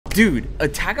Dude,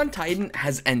 Attack on Titan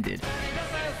has ended.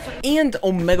 And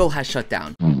Omegle has shut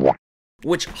down.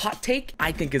 Which, hot take,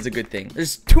 I think is a good thing.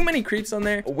 There's too many creeps on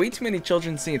there, way too many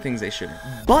children seeing things they shouldn't.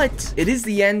 But it is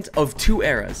the end of 2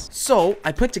 eras. So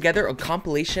I put together a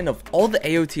compilation of all the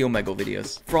AOT Omegle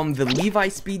videos. From the Levi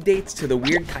speed dates to the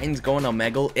weird Titans going on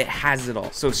Omegle, it has it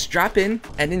all. So strap in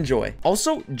and enjoy.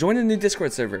 Also, join a new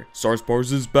Discord server.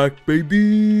 Starzbarz is back,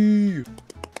 baby!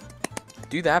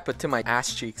 Do that, but to my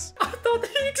ass cheeks. I thought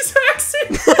the exact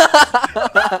same.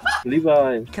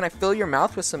 Levi. Can I fill your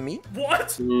mouth with some meat?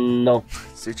 What? No.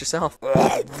 Suit yourself.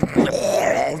 What the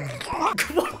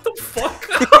fuck?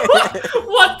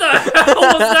 What the hell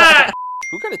was that?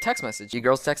 Who got a text message? You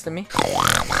girls texting me?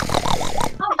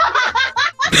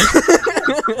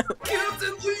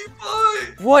 Captain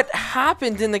Levi! What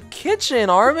happened in the kitchen,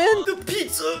 Armin? The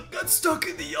pizza got stuck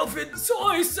in the oven, so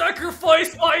I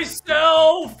sacrificed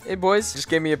myself! Hey boys, just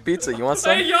gave me a pizza. You want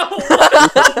some? Hey, yo!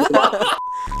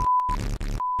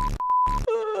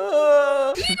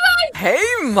 Hey,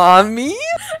 mommy!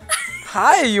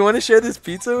 Hi, you want to share this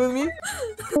pizza with me?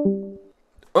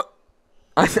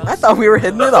 I thought we were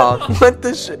hitting it off. What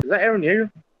the shit? Is that Eren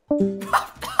Yeager?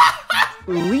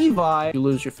 Levi, you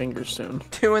lose your fingers soon.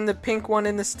 2 in the pink, 1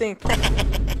 in the stink.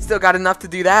 Still got enough to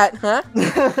do that, huh?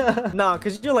 No,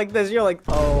 cause you're like this. You're like,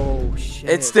 oh shit.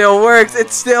 It still works. It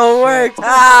still works.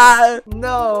 Ah!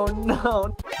 No,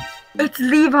 no. It's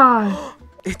Levi.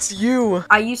 It's you.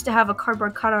 I used to have a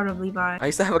cardboard cutout of Levi. I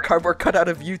used to have a cardboard cutout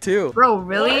of you too. Bro,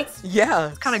 really? Yeah.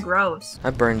 It's kind of gross. I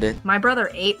burned it. My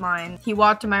brother ate mine. He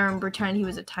walked in my room pretending he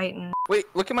was a Titan. Wait,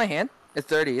 look at my hand. It's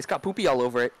dirty. It's got poopy all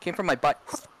over it. Came from my butt.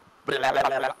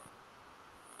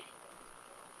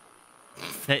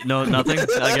 Hey, no, nothing.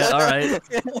 Okay, all right.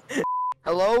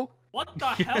 Hello? What the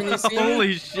hell? Can you see me?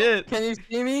 Holy shit. Can you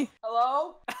see me?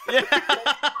 Hello? Yeah.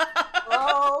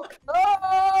 Hello?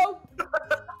 Hello?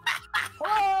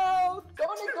 Hello?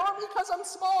 Don't ignore me because I'm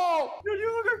small. Yo, you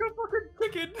look like a fucking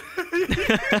chicken.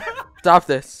 Stop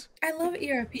this. I love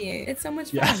ERP. It's so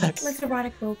much fun. Yes. Let's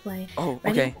erotic roleplay. Oh,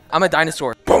 Ready? okay. I'm a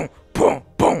dinosaur. Boom, boom,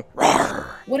 boom.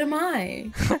 Roar. What am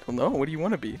I? I don't know. What do you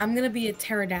want to be? I'm gonna be a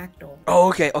pterodactyl. Oh,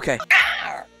 okay, okay.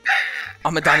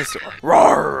 I'm a dinosaur.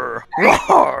 Roar,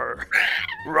 roar,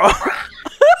 roar.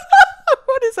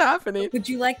 What is happening? Would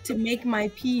you like to make my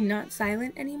pee not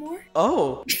silent anymore?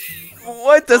 Oh.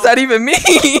 What does that even mean?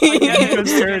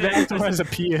 Pterodactyl has a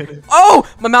pee in it. Oh,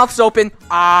 my mouth's open.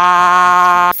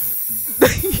 Ah.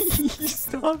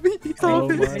 Stop it. Stop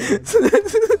it.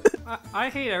 I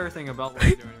hate everything about what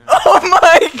you're doing. Oh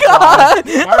my god.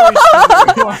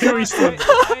 Why are we still?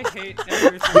 I hate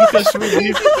everything. Because we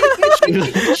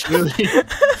I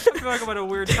feel like I'm at a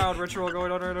weird child ritual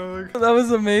going on right now. That was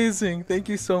amazing. Thank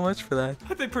you so much for that.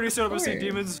 I think pretty soon I'm gonna see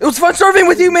demons. It was fun serving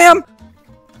with you, ma'am.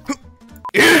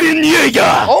 Eren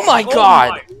Yeager! Oh my god.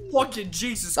 Oh my fucking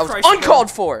Jesus That was Christ.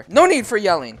 uncalled for. No need for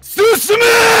yelling. Susume!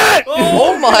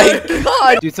 Oh my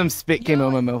god. Dude, some spit came out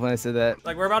of my mouth when I said that.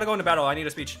 Like, we're about to go into battle. I need a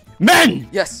speech. Men!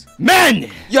 Yes. Men!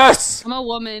 Yes. I'm a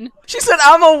woman. She said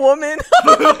I'm a woman.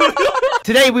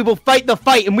 Today we will fight the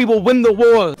fight and we will win the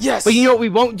war. Yes. But you know what we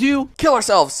won't do? Kill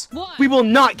ourselves. What? We will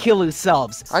not kill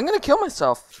ourselves. I'm gonna kill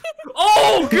myself.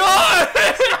 Oh god!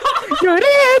 Wait,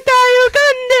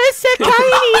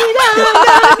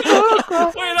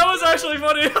 that was actually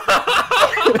funny.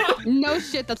 No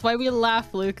shit, that's why we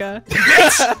laugh, Luca.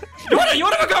 You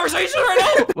wanna have a conversation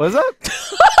right now? What's up?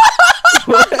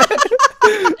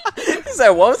 He said,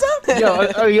 what was up?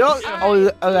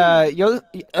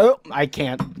 I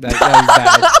can't. That was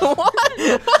bad. What?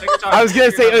 I was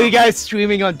gonna say, are you guys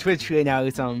streaming on Twitch right now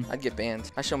or something? I'd get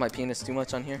banned. I show my penis too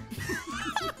much on here.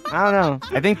 I don't know.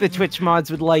 I think the Twitch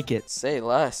mods would like it. Say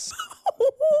less.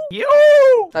 Yo!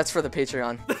 That's for the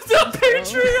Patreon. The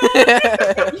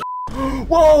Patreon!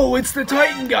 Whoa, it's the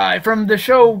Titan guy from the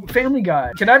show Family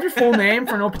Guy. Can I have your full name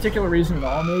for no particular reason at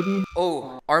all, maybe?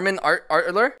 Oh, Armin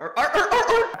Artler?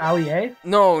 Allie?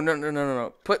 No.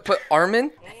 Put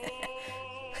Armin.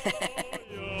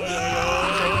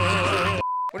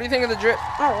 What do you think of the drip?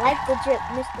 I like the drip,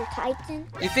 Mr. Titan.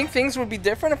 You think things would be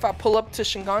different if I pull up to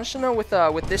Shinganshina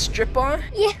with this drip on?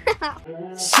 Yeah.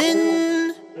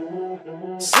 Sin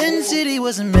City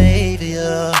wasn't made for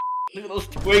you. Look at those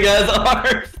twig ass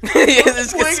arms. Yeah,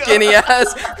 this gets skinny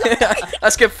ass.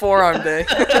 Let's get forearm day.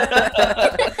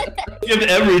 Give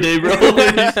every day, bro.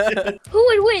 Who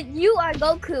would win, you or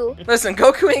Goku? Listen,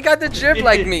 Goku ain't got the drip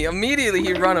like me. Immediately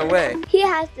he run away. He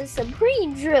has the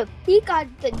Supreme drip. He got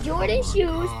the Jordan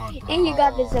shoes, and he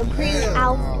got the Supreme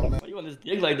outfit. Why you want this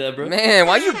dig like that, bro? Man,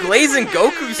 why you glazing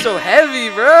Goku so heavy,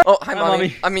 bro? Oh, hi,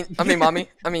 mommy. Mommy. I mean, mommy.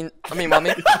 I mean,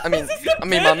 mommy. I mean,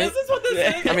 mommy. Is this what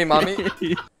this is? I mean, mommy.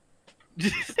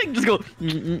 Just go.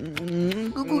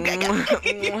 Goo gaga.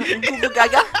 Goo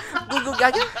gaga. Goo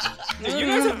gaga. Dude, you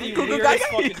guys have the weirdest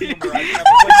fucking humor I've ever.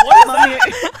 Like, what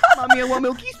is that? Mommy, I want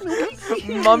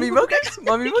milkies. Mommy milkers.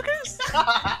 Mommy milkers.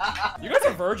 You guys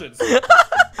are virgins.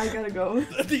 I gotta go.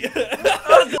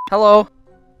 Hello.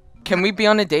 Can we be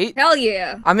on a date? Hell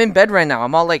yeah. I'm in bed right now.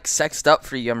 I'm all like sexed up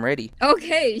for you. I'm ready.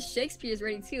 Okay, Shakespeare's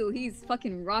ready too. He's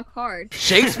fucking rock hard.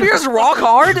 Shakespeare's rock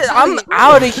hard? I'm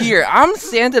out of here. I'm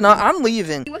standing up. I'm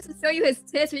leaving. He wants to show you his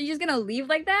tits. Are you just gonna leave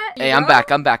like that? Hey, I'm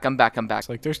back. I'm back. I'm back. I'm back. It's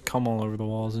like there's cum all over the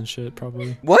walls and shit,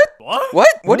 probably. What? What? What?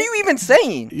 What are you even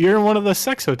saying? You're in one of the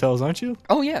sex hotels, aren't you?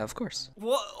 Oh, yeah, of course.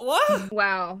 What?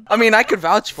 Wow. I mean, I could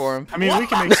vouch for him. I mean, we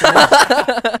can make some.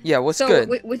 Yeah, what's So,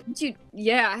 good? what you?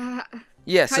 Yeah.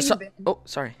 Yeah, How you been? oh,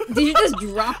 sorry. Did you just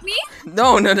drop me?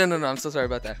 No. I'm so sorry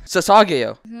about that.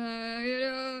 Sasageyo.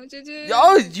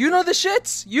 Oh, you know the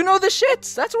shits. You know the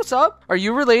shits. That's what's up. Are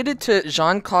you related to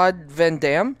Jean-Claude Van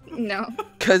Damme? No.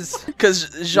 Cause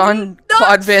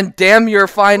Jean-Claude Van Damme, you're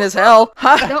fine as hell.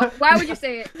 Huh? No, why would you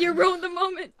say it? You ruined the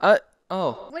moment.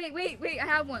 Oh. Wait, I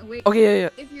have one. Wait. Okay, yeah.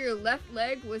 If your left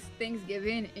leg was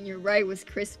Thanksgiving and your right was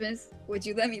Christmas, would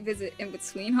you let me visit in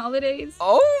between holidays?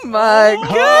 Oh my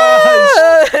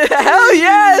god! Hell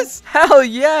yes! Hell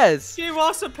yes! He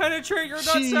wants to penetrate your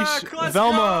nutsack. Sheesh. Let's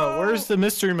Velma, go. where's the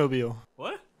mystery mobile?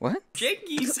 What? What?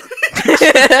 Jinkies.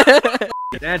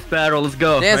 Dance battle, let's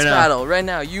go. Dance right now. battle, right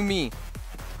now, you, me.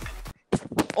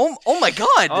 Oh my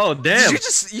god! Oh damn! You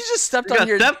just stepped You on got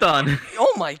your. stepped on.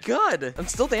 Oh my god! I'm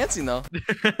still dancing though.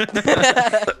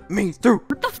 Me through.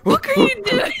 What the fuck are you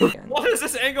doing? What is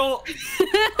this angle?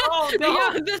 Oh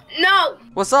no! No.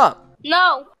 What's up?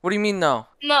 No. What do you mean no?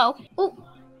 No. Ooh.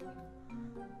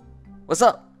 What's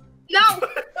up? No.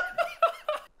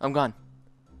 I'm gone.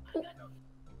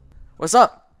 What's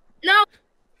up? No.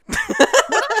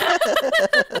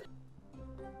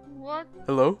 What?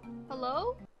 Hello?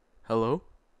 Hello? Hello?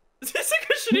 This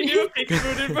nigga shouldn't even be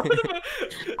included, bro.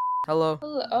 Hello?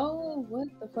 Oh, what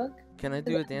the fuck? Can I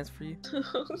do a dance for you?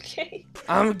 Okay.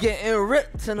 I'm getting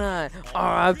ripped tonight.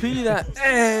 R.I.P. that.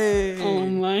 Hey. Oh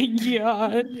my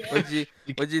god.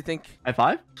 What'd you think? High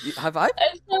five? High five?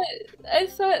 I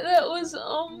thought that was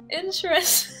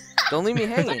interesting. Don't leave me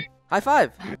hanging. High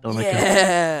five. Don't like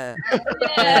Yeah.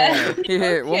 Yeah.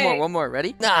 Here, Okay. one more.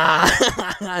 Ready? Nah.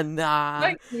 Nah.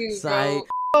 Fuck you, Psych. bro.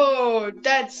 Oh,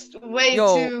 that's way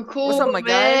Yo, too cool, what's up, my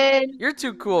man. guy? You're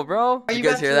too cool, bro. Are You you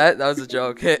guys about hear to- that? That was a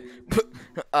joke. Wait,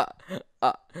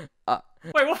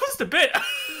 what was the bit?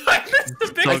 I missed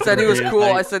the bit. I said he was Yeah, cool.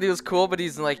 like- I said he was cool, but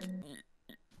he's like,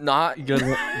 not. Good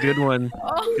one.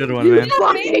 Oh, Good one, man.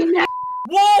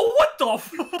 Whoa, what the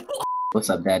f- What's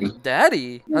up, daddy?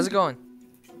 Daddy, how's it going?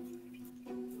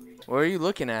 What are you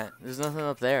looking at? There's nothing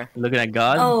up there. Looking at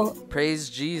God. Oh. Praise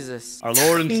Jesus. Our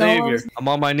Lord and No. Savior. I'm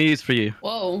on my knees for you.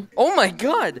 Whoa. Oh my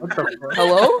God.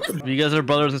 Hello? If you guys are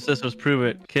brothers and sisters, prove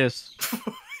it. Kiss.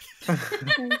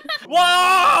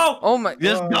 Whoa! Oh my.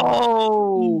 Just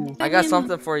go. I got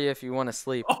something for you if you want to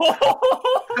sleep.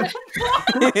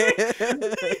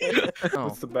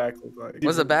 What's the back look like?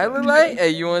 What's the back look like? Hey,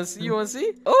 you want to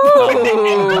see?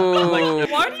 Oh!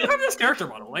 Why do you have this character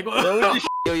model? Like,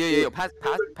 Yo, pass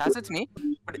it to me.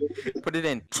 Put it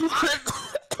in.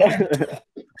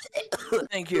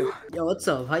 Thank you. Yo, what's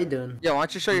up? How you doing? Yo, why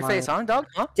don't you show your face, huh, dog?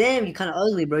 Huh? Damn, you kind of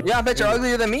ugly, bro. Yeah, I bet you're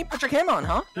uglier than me. Put your camera on,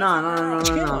 huh?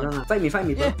 No. Fight me, bro.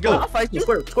 Yeah, go. I'll fight you.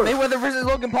 Squirt. Mayweather versus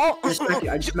Logan Paul. I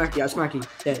just smack you.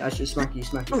 Yeah, I just smack you.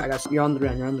 I got you're on the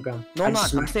ground. No, I'm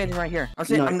not. I'm standing right here. I'm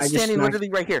standing literally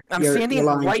right here. I'm standing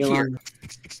right here.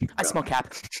 I smell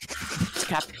cap.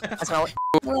 Cap. I smell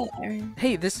it.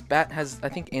 Hey, this bat has, I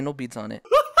think, anal beads on it.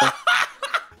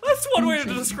 that's one way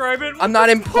to describe it. I'm not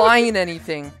implying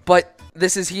anything, but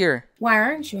this is here. Why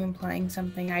aren't you implying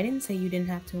something? I didn't say you didn't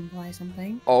have to imply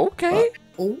something. Okay.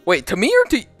 Wait, to me or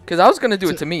to? Because I was gonna do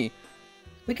it to me.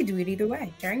 We could do it either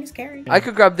way. Sharing is caring. I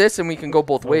could grab this and we can go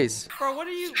both ways. Bro, what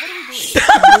are we doing?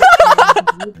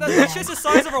 That shit's the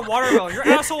size of a watermelon. Your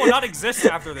asshole will not exist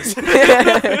after this.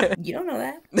 You don't know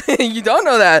that. You don't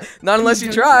know that. Not unless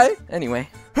you try. Anyway.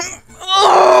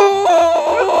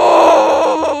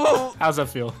 How's that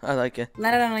feel? I like it.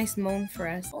 Let out a nice moan for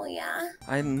us. Oh yeah.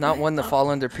 I'm not one to fall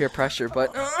under peer pressure,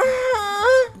 but.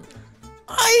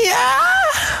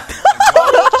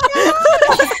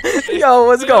 Yo,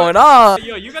 what's going on?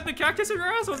 Yo, you got the cactus in your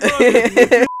ass? What's going on?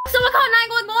 Someone call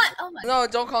 911. Oh my. No,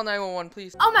 don't call 911,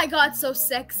 please. Oh my God, so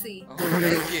sexy. Oh,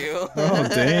 thank you. Oh,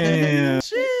 damn.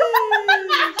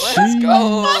 Let's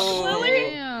go.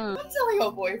 Damn. I'm telling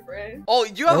your boyfriend. Oh,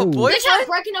 you have a They boyfriend? tried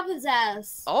breaking up his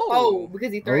ass. Oh.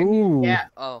 Because he threatened you. Yeah.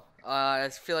 Oh, I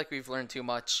feel like we've learned too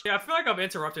much. Yeah, I feel like I'm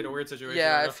interrupting a weird situation.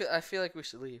 Yeah, right now. I feel like we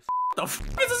should leave. The f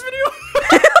is this video?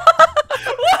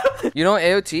 You know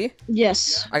AOT?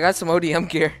 Yes. I got some ODM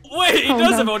gear. Wait, he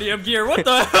does have ODM gear. What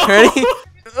the hell? Ready?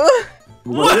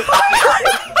 What?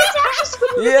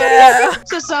 Yeah!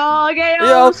 Sasageo!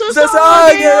 Yo,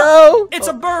 Sasageo! It's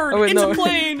a bird. Oh, wait, it's no. a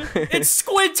plane. It's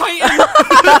Squid Titan.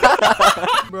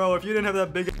 Bro, if you didn't have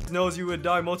that big nose, you would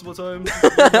die multiple times.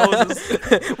 Your nose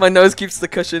is... My nose keeps the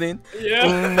cushioning.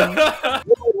 Yeah.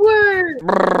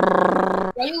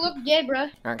 Why you look gay, bro?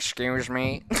 Excuse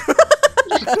me.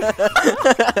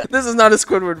 This is not a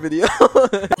Squidward video.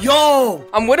 Yo!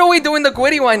 What are we doing the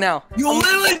Gwitty one now? You're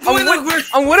literally doing the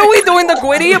What are we doing the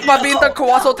Gwitty by being the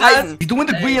Colossal Titan? He's doing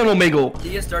the Gwitty on Omegle.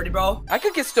 You get sturdy, bro? I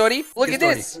could get sturdy. Look Get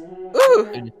at this.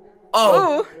 Ooh.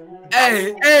 Oh. Ooh.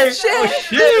 Hey.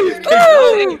 Shit.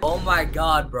 Ooh. Oh my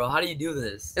god, bro. How do you do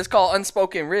this? It's called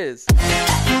Unspoken Riz.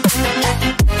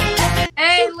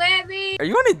 Hey, Levy! Are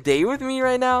you on a date with me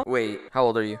right now? Wait, how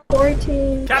old are you?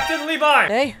 14. Captain Levi!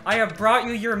 Hey. I have brought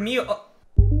you your meal.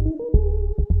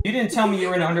 You didn't tell me you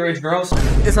were an underage girl.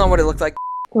 It's not what it looked like.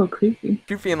 Oh, creepy.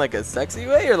 Creepy in like a sexy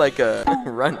way or like a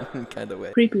run kind of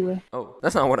way? Creepy way. Oh,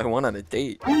 that's not what I want on a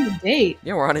date. On a date?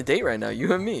 Yeah, we're on a date right now,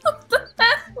 you and me.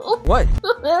 What?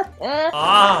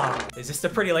 Ah, is this the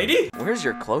pretty lady? Where's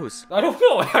your clothes? I don't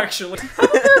know, actually.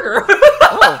 Hamburger.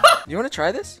 Oh, you want to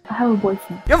try this? I have a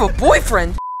boyfriend. You have a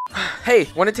boyfriend? Hey,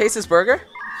 want to taste this burger?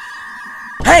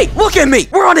 Hey, look at me!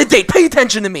 We're on a date! Pay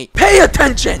attention to me! Pay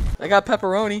attention! I got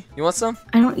pepperoni. You want some?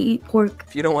 I don't eat pork.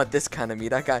 If you don't want this kind of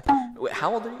meat, I got... Wait,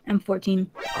 how old are you? I'm 14.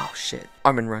 Oh, shit.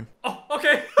 Arm and run. Oh,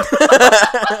 okay.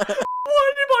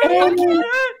 What am I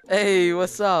Hey,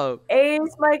 what's up? Hey,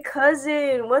 it's my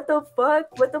cousin. What the fuck?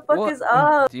 What the fuck What? is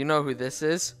up? Do you know who this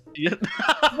is? Yeah.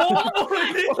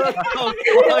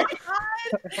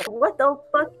 What the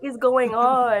fuck is going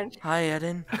on? Hi,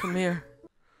 Eden. Come here.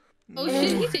 Oh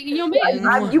shit, he's taking your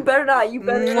man. You better not. You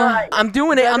better not. I'm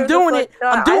doing it. I'm Better the doing it. fuck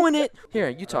not. I'm doing it. Here,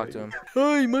 you talk to him.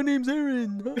 Hi, my name's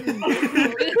Eren.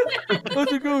 Hi.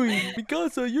 How's it going?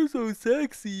 Mikasa, you're so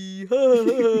sexy.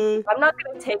 I'm not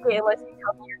gonna take it unless you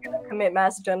tell me you're gonna commit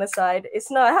mass genocide.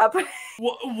 It's not happening.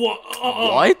 What?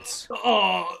 What?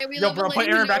 Yo, bro, put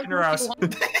Eren back in her house.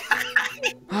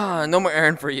 No more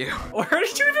Eren for you. Where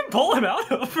did you even pull him out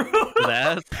of, bro?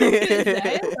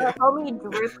 Call me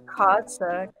Drip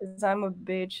Katsa, because I'm a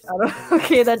bitch. I don't.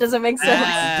 Okay, that doesn't make sense.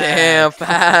 Damn,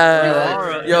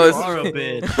 fat. Yo, You are a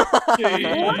bitch. What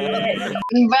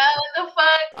the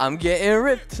fuck? I'm getting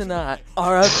ripped tonight.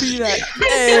 R.I.P. that.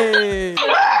 Hey.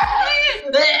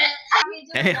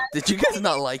 Damn. Did you guys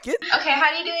not like it? Okay, how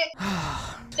do you do it?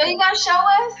 So you gotta show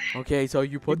us? Okay, so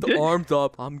you put the arms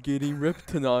up. I'm getting ripped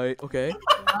tonight. Okay.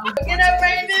 Get up,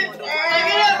 Brandon!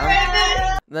 Get up,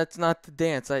 Brandon! That's not the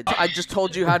dance. I just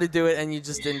told you how to do it and you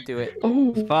just didn't do it.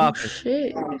 Oh, Stop.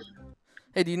 shit.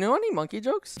 Hey, do you know any monkey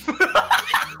jokes? What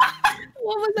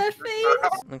was that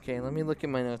face? Okay, let me look at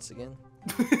my notes again.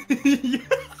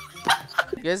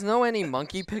 You guys know any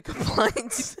monkey pickup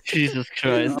lines? Jesus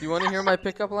Christ. Do you want to hear my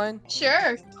pickup line?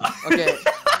 Sure. Okay,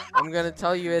 I'm gonna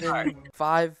tell you it in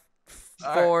 5,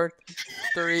 4,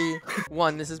 3,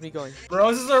 1. This is me going.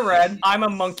 Roses are red. I'm a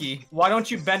monkey. Why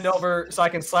don't you bend over so I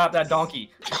can slap that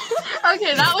donkey?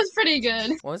 Okay, that was pretty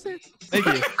good. Was it? Thank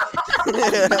you.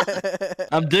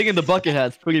 I'm digging the bucket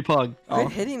hats. Pretty pug.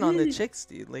 Quit hitting on the chicks,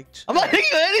 dude. Like, I'm not hitting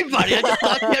on anybody. I just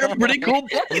thought you had a pretty cool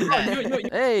bucket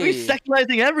hat. hey, We're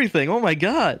sexualizing everything. Oh my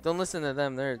god. don't listen to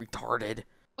them. They're retarded.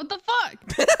 What the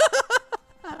fuck?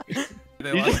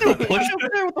 You just do a push up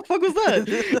there? What the fuck was that?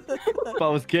 If I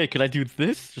was gay, could I do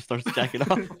this? Just start jacking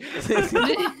off.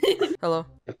 Hello.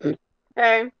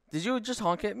 Hey. Did you just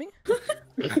honk at me?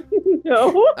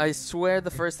 No. I swear the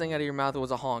first thing out of your mouth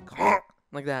was a honk.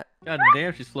 Like that. God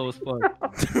damn, she's slow as fuck.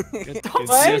 Good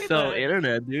What? DSL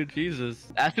internet, dude.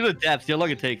 Jesus. Ask her the depths. See how long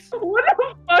it takes. What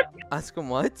the fuck? Ask them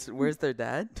what? Where's their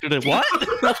dad? Dude, what?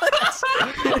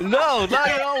 No, not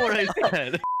at all what I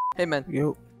said. Hey, man.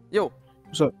 Yo. Yo.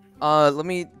 What's up?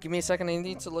 Give me a second. I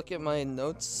need to look at my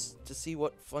notes to see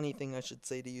what funny thing I should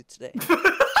say to you today.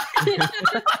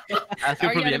 Ask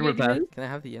her for the N-word pass. Can I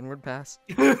have the N-word pass?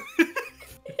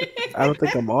 I don't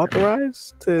think I'm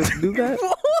authorized to do that.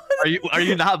 Are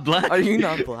you not black? Are you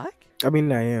not black? I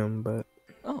mean, I am, but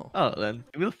Oh. Oh, then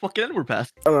give me the fucking N-word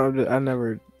pass. I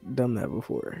never done that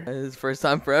before. It's first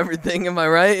time for everything. Am I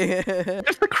right?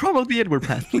 Just the crumb of the N-word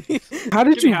pass, please. How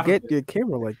did you get your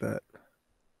camera like that?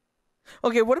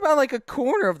 Okay, what about like a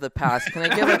corner of the pass? Can I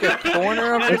get like a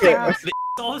corner of the pass?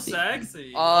 So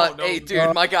sexy. Oh, no. Hey,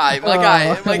 dude, my guy. Wrong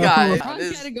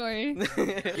category.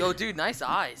 Yo, dude, nice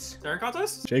eyes. Staring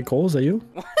contest? J. Cole, is that you?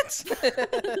 What?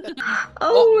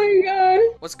 Oh my god.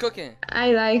 What's cooking?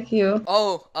 I like you.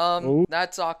 Oh,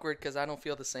 that's awkward because I don't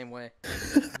feel the same way.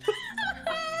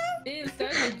 Damn,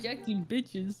 start rejecting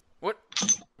bitches. What?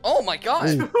 Oh my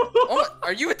god. Oh,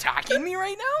 are you attacking me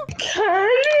right now?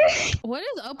 What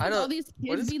is up with all these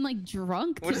kids being like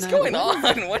drunk What is tonight? going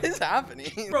on? What is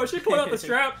happening? Bro, she pulled out the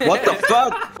strap. What the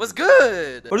fuck? What's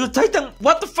good? What is the Titan?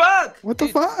 What the fuck? What the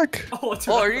fuck? Oh,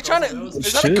 are you trying to?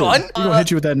 Is that a Shit. gun? He gonna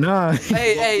hit you with that knife.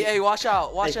 Hey, watch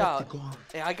out, watch out.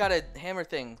 Hey, I got a hammer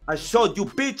thing. I shot you,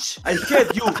 bitch. I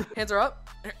hit you. Hands are up.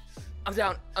 I'm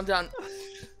down.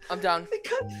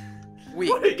 Wait,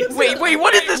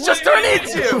 what did this just turn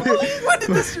into? What did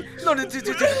this? No, dude,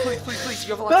 please,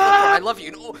 you have a lot of I love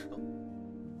you. No.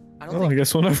 I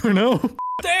guess we'll never know.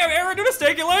 Damn, Eren, you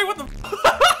mistaken, like, what the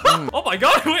Oh my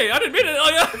god, wait, I didn't mean it. Oh,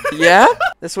 yeah. Yeah?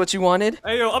 That's what you wanted?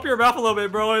 Hey, yo, up your mouth a little bit,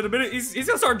 bro. In a minute, he's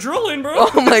gonna start drooling, bro.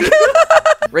 Oh my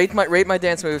god. Rate my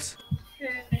dance moves.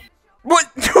 What?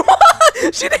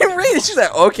 She didn't rate it. She's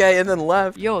like, okay, and then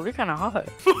left. Yo, they're kind of hot.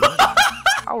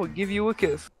 I would give you a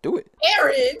kiss. Do it.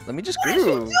 Eren! Let me just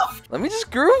groove. Let me just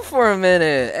groove for a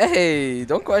minute. Hey,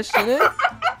 don't question it.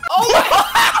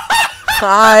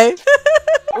 Hi.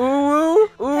 Ooh,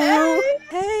 ooh.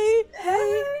 Hey.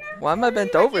 Why am I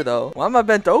bent over though? Why am I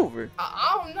bent over?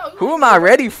 I don't know. Who am I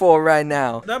ready for right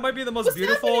now? That might be the most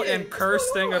beautiful and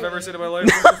cursed thing I've ever seen in my life.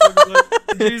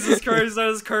 Jesus Christ, that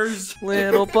is cursed.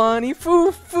 Little bunny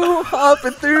foo-foo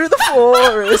hopping through the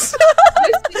forest.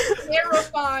 This is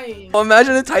terrifying. Well,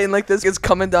 imagine a Titan like this is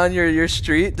coming down your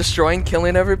street, destroying,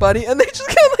 killing everybody, and they just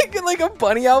get like a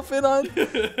bunny outfit on.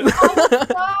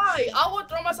 I would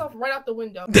throw myself right out the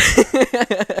window.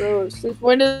 Bro, since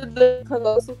when did the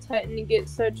colossal titan get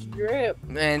such drip?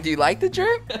 Man, do you like the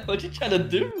drip? What you trying to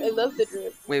do? I love the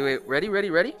drip. Wait, ready?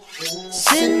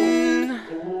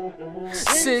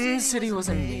 Sin City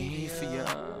wasn't made for ya.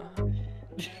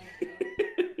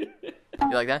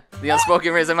 You like that? The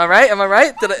unspoken words. Am I right? Am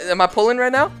I pulling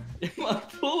right now? Yeah.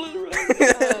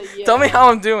 Tell me how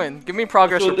I'm doing. Give me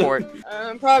progress report.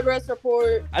 Progress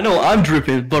report. I know I'm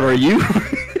dripping, but are you?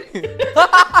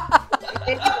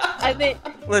 I think.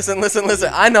 Listen.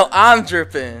 I know I'm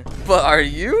dripping, but are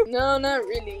you? No, not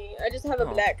really. I just have a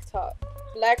black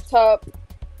top,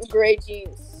 gray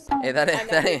jeans. Hey, that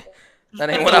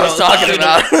ain't what I was talking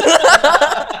about.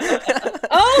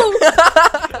 Oh!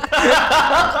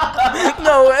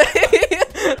 No way.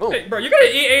 Hey, bro, you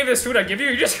gotta eat any of this food I give you.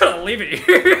 You're just gonna leave it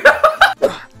here.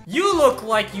 You look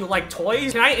like you like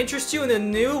toys. Can I interest you in the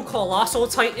new Colossal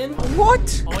Titan?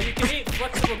 What? All you can eat,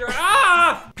 flexible girl.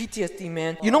 Ah! PTSD,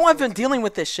 man. You know I've been dealing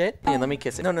with this shit. Hey, let me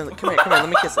kiss it. No, come here, let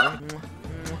me kiss it.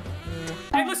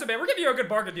 Hey, listen, man, we're giving you a good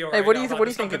bargain deal. Hey, right what do now you about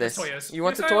think of how this? good toy is. You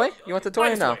want the toy? You want the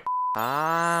toy or no? Toy.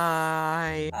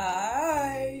 Hi,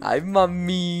 Hi,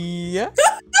 mommy.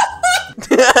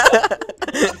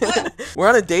 We're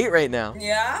on a date right now.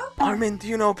 Yeah? Armin, do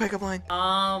you know a pickup line?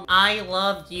 I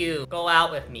love you. Go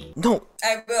out with me. No.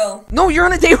 I will. No, you're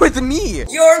on a date with me.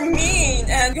 You're mean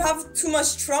and you have too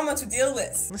much trauma to deal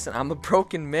with. Listen, I'm a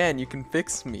broken man. You can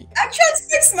fix me. I can't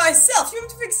fix myself. You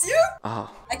want me to fix you? Oh.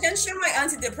 I can share my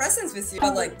antidepressants with you,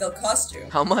 but like they'll cost you.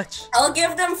 How much? I'll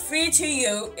give them free to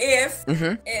you if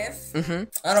I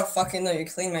don't fucking know, you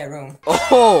clean my room.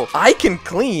 Oh, I can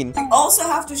clean. You also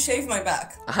have to shave my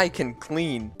back. I can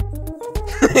clean.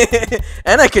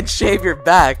 And I can shave your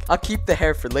back. I'll keep the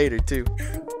hair for later too.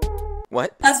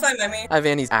 What? That's fine by me. I have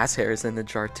Annie's ass hairs in the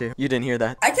jar too. You didn't hear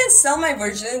that? I can sell my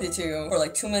virginity to you for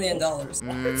like $2 million.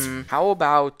 How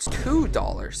about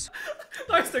 $2?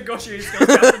 Nice negotiating.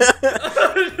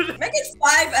 Make it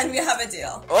 5 and we have a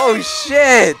deal. Oh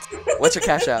shit! What's your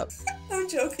cash app? I'm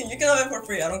joking. You can have it for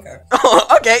free. I don't care. Oh,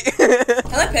 okay.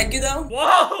 Can I peg you though?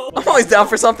 Whoa! I'm always down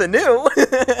for something new.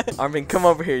 Armin, come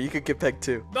over here. You could get pegged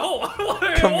too. No,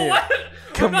 Come here.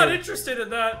 I'm not interested in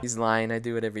that. He's lying. I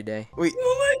do it every day. Wait.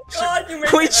 Oh my god, you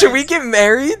made Wait, should we get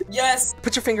married? Yes.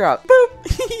 Put your finger out. Boop.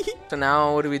 So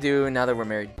now, what do we do now that we're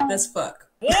married? Let's fuck.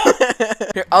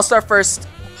 Here, I'll start first.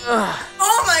 Ugh.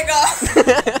 Oh my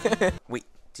god. Wait,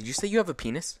 did you say you have a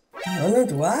penis? No,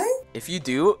 do I? If you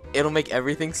do, it'll make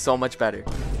everything so much better.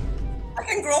 I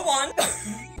can grow one.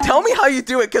 Tell me how you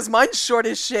do it, because mine's short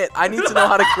as shit. I need to know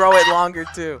how to grow it longer,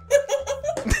 too.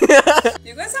 Do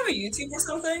you guys have a YouTube or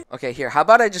something? Okay, here. How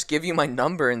about I just give you my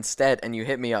number instead, and you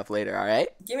hit me up later, alright?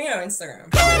 Give me your Instagram.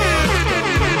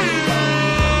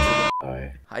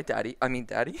 Hi, daddy. I mean,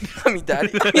 daddy.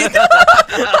 Daddy. That's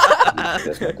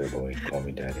my good boy. Call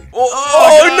me daddy.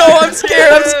 Oh no, I'm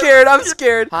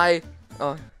scared. Hi.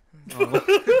 Oh,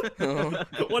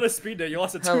 What a speed date. You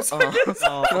lost it 2 seconds.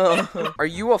 Are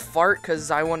you a fart? Cause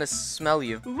I want to smell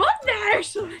you. What the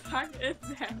actual fuck is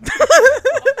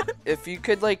that? If you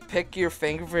could like pick your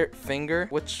favorite finger,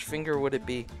 which finger would it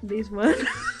be? This one.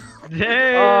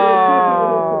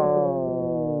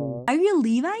 Are you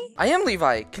Levi? I am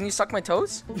Levi. Can you suck my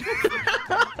toes?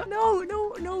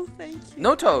 No, thank you.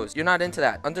 No toes. You're not into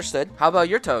that. Understood. How about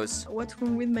your toes? What's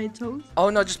wrong with my toes? Oh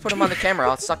no, just put them on the camera.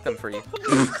 I'll suck them for you.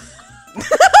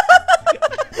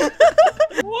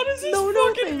 What is this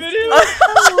fucking video?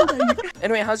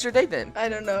 Anyway, how's your day then? I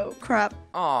don't know. Crap.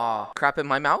 Aw, crap in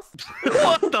my mouth?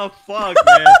 What the fuck,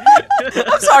 man?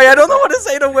 I'm sorry, I don't know what to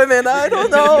say to women. I don't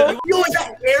know. Yo, is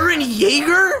that Eren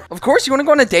Yeager? Of course, you want to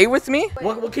go on a date with me?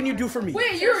 What can you do for me?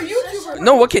 Wait, you're a YouTuber.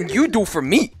 No, what can you do for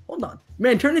me? Hold on.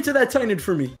 Man, turn into that Titan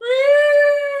for me.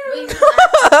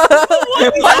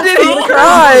 Why did he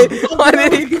cry? Why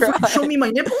did he cry? Show me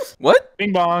my nipples? What?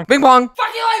 Bing bong. Bing bong.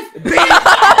 Fuck your life.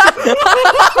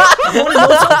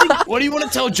 What do you want to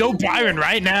tell Joe Byron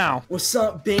right now? What's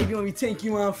up, baby? Let me take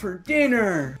you out for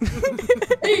dinner.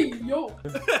 Hey, yo.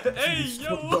 Hey,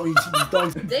 yo.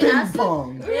 They asked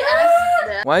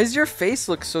that. Why does your face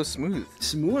look so smooth?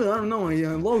 Smooth? I don't know.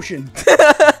 Lotion.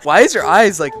 Why is your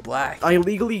eyes like black? I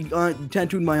illegally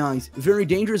tattooed my eyes. Very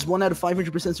dangerous. 1 out of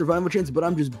 500% survival chance, but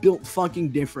I'm just built fucking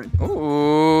different.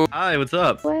 Ooh. Hi, what's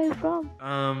up? Where are you from?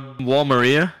 Wall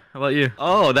Maria. How about you?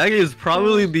 Oh, that is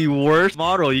probably the worst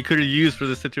model you could have used for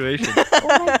this situation.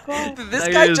 Oh my god. Did this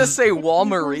guy just say Wall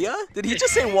Maria? Did he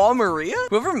just say Wall Maria?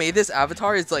 Whoever made this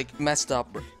avatar is like messed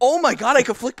up. Oh my god, I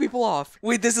could flick people off.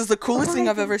 Wait, this is the coolest thing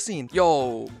I've ever seen.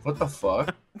 Yo. What the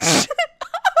fuck?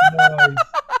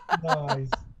 Nice.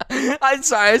 I'm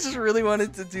sorry, I just really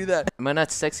wanted to do that. Am I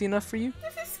not sexy enough for you?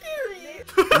 This is scary.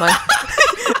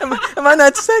 Am I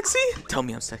not sexy? Tell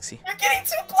me I'm sexy. You're getting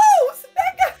too close.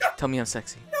 Tell me I'm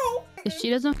sexy. No. If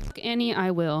she doesn't fuck Annie, I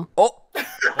will. Oh.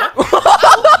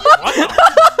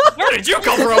 Where did you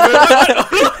come from?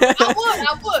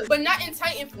 I would, but not in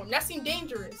Titan form. That seemed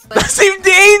dangerous. That seemed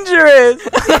dangerous.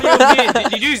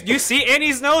 Did you see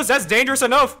Annie's nose? That's dangerous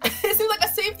enough. It seems like a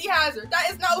safety hazard.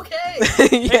 That is not okay.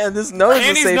 Yeah, this nose is a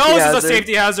Annie's safety nose hazard. is a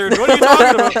safety hazard. What are you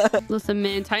talking about? Listen,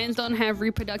 man, Titans don't have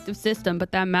reproductive system,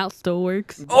 but that mouth still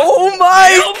works. Oh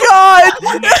my god!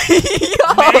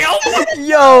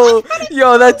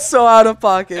 Yo, that's so out of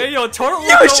pocket. Hey, yo, Turtle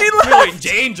she feeling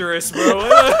dangerous, bro.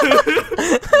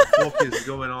 What is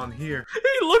going on here?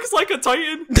 He looks like a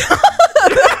Titan.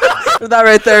 That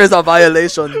right there is a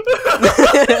violation.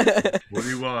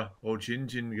 우리와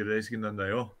오진진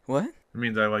그레스긴단다요. What? It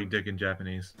means I like dick in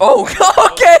Japanese. Oh,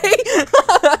 okay.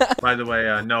 By the way,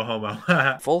 no homo.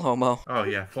 Full homo. Oh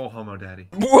yeah, full homo daddy.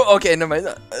 Okay, never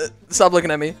mind. Stop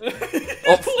looking at me.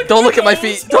 Oh, don't look at my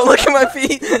feet. Don't look at my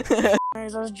feet. I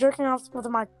was jerking off with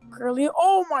my curly.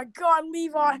 Oh my god,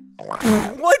 Levi.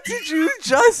 What did you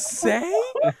just say?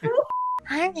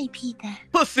 I repeat that.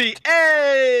 Pussy,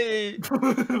 hey!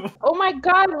 Oh my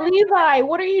god, Levi,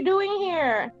 what are you doing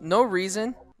here? No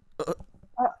reason.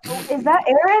 Is that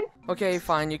Eren? Okay,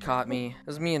 fine, you caught me. It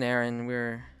was me and Eren. We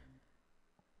were,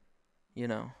 you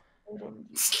know.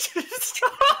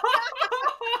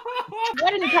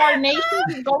 What incarnation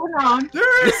is going on?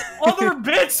 There's other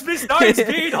bits besides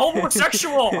being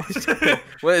homosexual.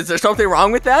 What, is there something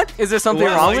wrong with that? Is there something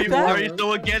wrong with that? Are you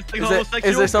so against the homosexual?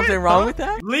 Is there something wrong with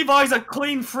that? Levi's a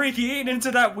clean freak. He ain't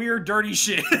into that weird, dirty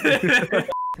shit.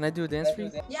 Can I do a dance for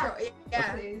you? Yeah.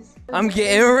 I'm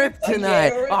getting ripped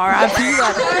tonight. R.I.P.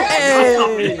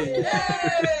 Hey!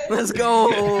 Let's go.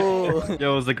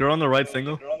 Yo, is the girl on the right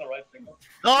single?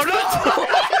 Oh no!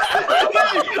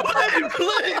 Leave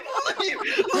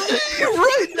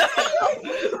right now!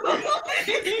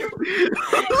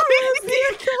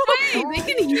 Hey, they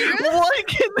can hear us? Why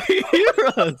can they hear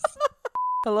us?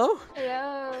 Hello?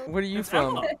 Hello. Where are you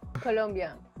from?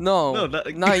 Colombia. No,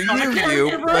 not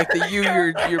you. Like the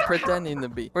you're pretending to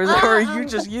be. Or are you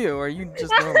just you? Or are you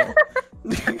just normal?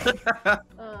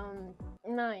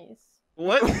 Nice.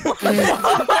 What?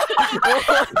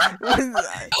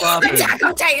 Attack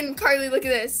on Titan, Carly, look at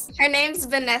this. Her name's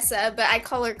Vanessa, but I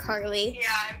call her Carly.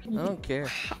 I don't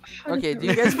care. Okay, do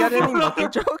you guys got any monkey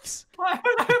jokes? I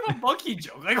have a monkey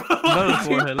joke.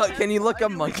 Like, Can you look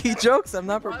up monkey jokes? I'm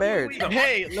not prepared.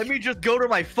 Hey, let me just go to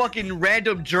my fucking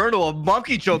random journal of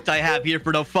monkey jokes I have here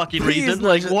for no fucking Please, reason. no,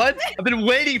 Like, just- what? I've been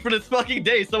waiting for this fucking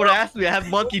day. Someone asked me I have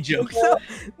monkey jokes.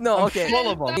 No, I'm okay. full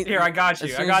of them. Here, I got you.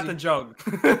 As I soon got as the joke.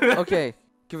 Okay,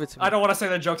 give it to me. I don't want to say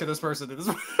the joke to this person.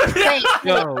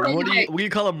 Yo, what do you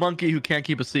call a monkey who can't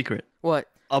keep a secret? What?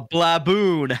 A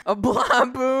blaboon. A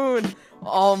blaboon.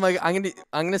 Oh my god,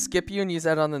 I'm gonna skip you and use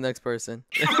that on the next person.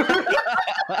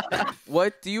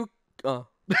 What do you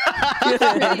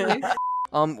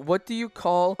what do you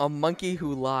call a monkey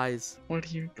who lies? What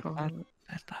do you call it?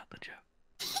 That's not the joke.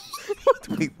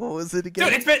 Wait, what was it again?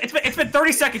 Dude, it's been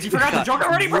 30 seconds. You forgot the joke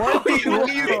already, bro? Oh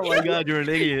my god, you're an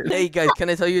idiot. Hey guys, can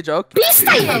I tell you a joke? Beast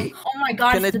Titan! Oh my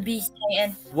god, Can it's I- the Beast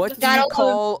Titan. What do you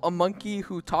call a monkey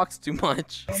who talks too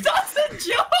much? That's a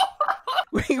joke!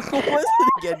 Wait, what was it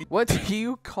again? What do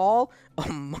you call a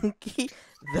monkey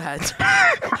that...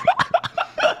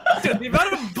 Dude, the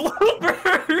amount of blooper!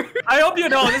 I hope you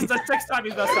know, this is the 6th time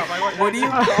he's messed up. What do you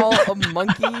call a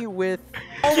monkey with...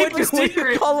 Keep what do a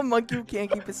secret. you call a monkey who can't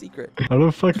keep a secret? I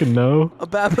don't fucking know. A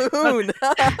baboon!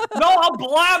 No, I'm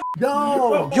blab!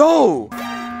 No! Yo!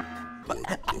 What's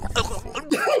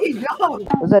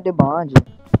that dude behind you?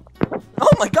 Oh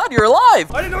my god, you're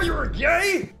alive! I didn't know you were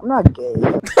gay! I'm not gay.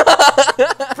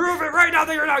 Prove it right now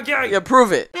that you're not gay! Yeah,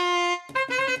 prove it.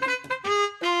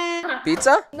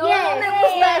 Pizza? No,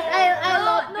 I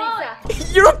love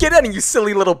pizza. You don't get any, you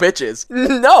silly little bitches.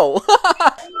 No!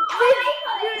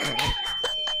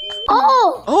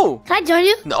 Oh! Oh! Can I join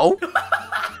you? No.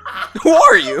 Who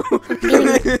are you?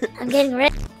 I'm getting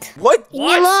ready. What? Leave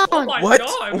me alone. Oh my What?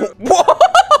 god! What?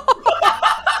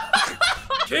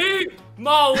 Keep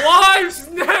my wife's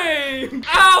name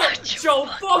out your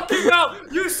fucking mouth!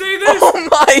 You see this? Oh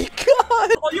my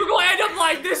god! Oh, you gonna end up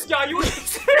like this guy, you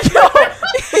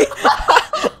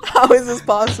How is this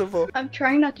possible? I'm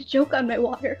trying not to choke on my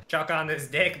water. Chuck on this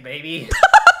dick, baby.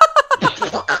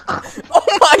 Oh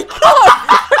my god!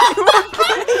 Are you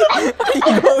okay? Are you okay?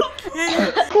 I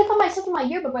couldn't find myself in my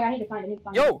yearbook. Wait, I need to find it.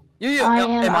 Yo,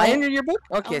 am I in your yearbook?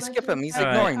 Okay, skip him. He's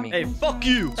ignoring me. Hey, fuck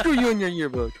you. Screw you in your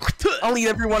yearbook. I'll eat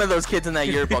every one of those kids in that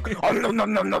yearbook. Oh, nom,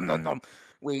 nom, nom, nom, nom, nom.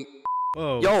 Wait.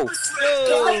 Whoa. Yo.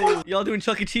 Y'all doing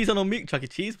Chuck E. Cheese on Omegle? Chuck E.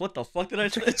 Cheese? What the fuck did I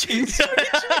say? Cheese. What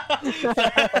the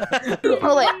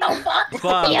fuck?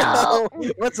 Wow. Yo.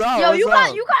 What's up? Yo, you What's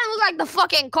kind of look like the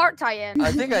fucking cart Titan.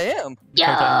 I think I am.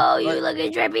 Yo, you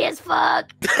looking drippy as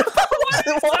fuck.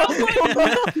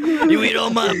 You eat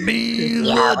all my beans.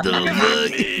 What the fuck?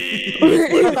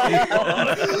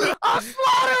 I'll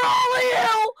slaughter all of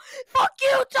you. Fuck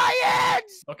you,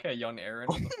 Titans. Okay, young Eren.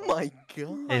 Oh my god.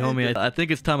 Hey, homie, I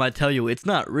think it's time I tell you, it's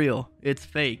not real. It's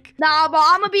fake. Nah, but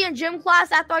I'm gonna be in gym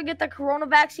class after I get the corona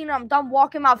vaccine and I'm done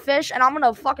walking my fish and I'm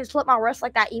gonna fucking slip my wrist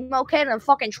like that emo kid and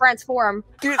fucking transform.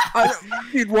 Dude,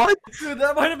 dude, what? Dude,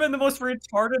 that might have been the most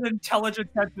retarded, intelligent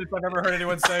sentence I've ever heard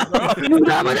anyone say, bro.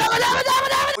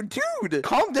 Dude,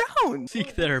 calm down.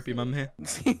 Seek therapy, my man.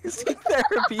 Seek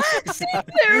therapy.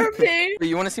 Therapy.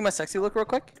 You want to see my sexy look real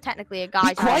quick? Technically a guy.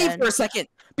 Be quiet for a second.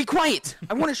 Be quiet.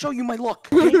 I want to show you my look.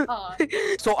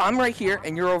 So I'm right here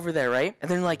and you're over there, right? And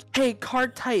then like, hey,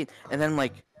 card tight. And then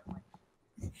like.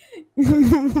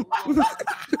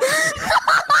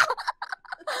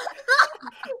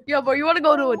 Yo, bro, you wanna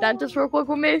go to a dentist real quick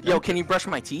with me? Yo, can you brush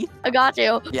my teeth? I got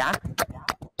you. Yeah.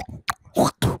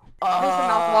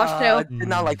 mouthwash too. Did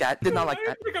not like that. Did not like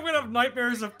that. I think I'm gonna have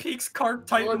nightmares of Peaks Cart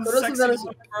Titan go to sexy some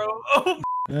look, bro. Oh,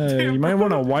 You might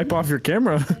want to wipe off your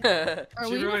camera. Are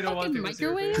we in a fucking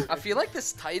microwave? I feel like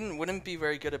this Titan wouldn't be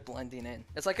very good at blending in.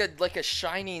 It's like a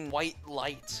shining white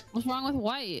light. What's wrong with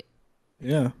white?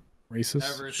 Yeah, racist.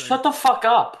 everything. Shut the fuck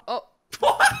up. Oh.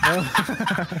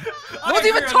 I wasn't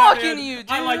even agree on talking that, to you,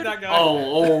 dude. I like that guy.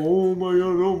 Oh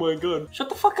my god. Shut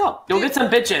the fuck up. Go get some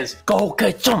bitches. Go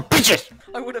get some bitches.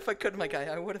 I would if I could, my guy.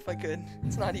 I would if I could.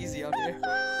 It's not easy out here.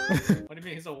 What do you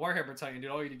mean? He's a Warhammer Titan,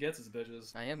 dude. All he gets is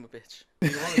bitches. I am a bitch.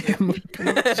 You are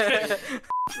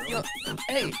a bitch.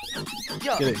 Hey.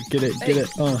 Yo. Get it. Hey.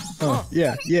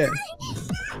 Yeah. Yeah.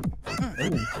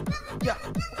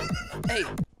 Hey.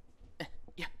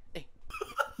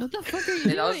 What the fuck are you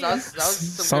Hey, doing? that was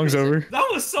some Song's good music. over. That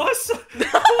was sus.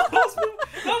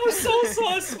 That was so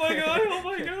sus, my guy. Oh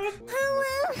my god.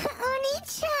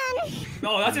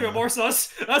 No, that's even more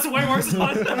sus. That's way more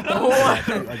sus.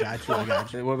 I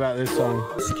got you. What about this song?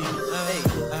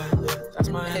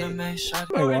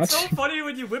 Bro, it's so funny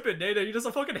when you whip it, Nada. You just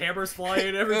have fucking hammers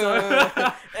flying every time.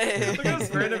 Look at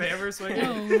those random hammers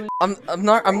swinging. I'm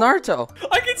Naruto.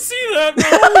 I can see that,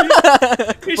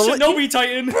 bro. He should know me,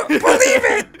 Titan. Believe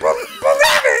it.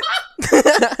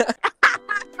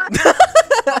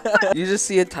 You just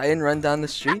see a Titan run down the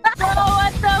street. Bro,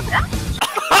 what the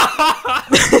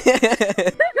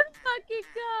fucking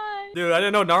god. Dude, I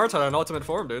didn't know Naruto had an ultimate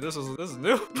form, dude. This is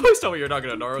new. Please tell me you're not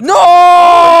gonna Naruto.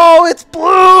 No, it's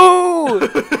blue.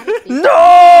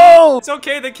 No. It's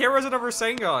okay. The camera's in over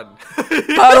Sengon.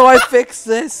 How do I fix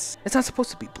this? It's not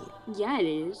supposed to be blue. Yeah, it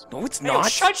is. No, it's Hey, not.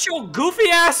 shut your goofy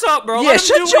ass up, bro. Yeah, Let him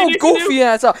shut do what your he needs to goofy do.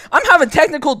 ass up. I'm having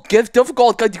technical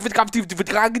difficulties. I'm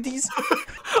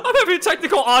having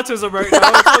technical autism right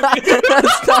now.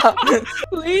 Stop.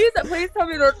 Please tell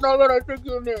me that's not what I think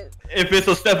you meant. If it's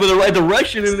a step in the right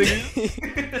direction,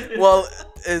 Well,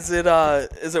 is it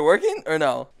working or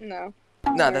no? No.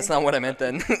 Nah, that's not what I meant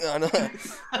then.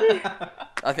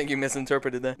 I think you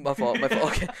misinterpreted that. My fault.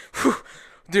 Okay. Whew.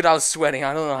 Dude, I was sweating.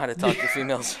 I don't know how to talk to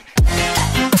females.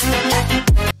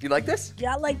 You like this?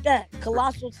 Yeah, I like that.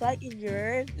 Colossal Titan, you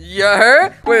heard? You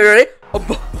heard? Wait, ready?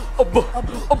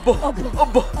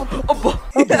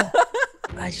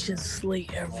 I should slay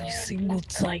every single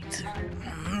Titan.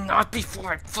 Not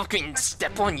before I fucking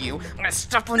step on you. I'm gonna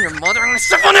step on your mother. I'm gonna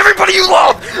step on everybody you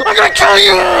love. I'm gonna kill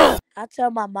you. I'll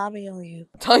tell my mommy on you.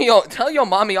 Tell your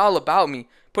mommy all about me.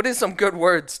 Put in some good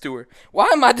words to her. Why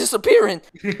am I disappearing?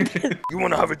 You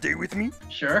wanna have a date with me?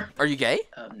 Sure. Are you gay?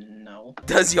 No.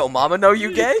 Does your mama know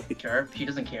you gay? Sure. She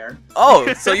doesn't care.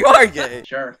 Oh, so you are gay.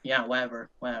 Sure. Yeah, whatever.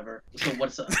 So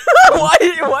what's up?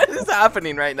 What is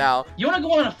happening right now? You wanna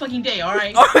go on a fucking date,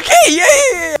 alright? Okay,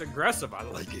 yeah. It's aggressive. I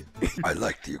like it. I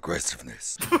like the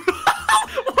aggressiveness.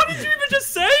 What did you even just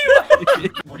say?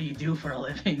 What do you do for a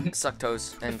living? Suck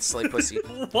toes and slay pussy.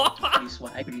 What? Do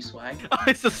you swag? Oh,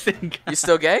 it's the same guy. You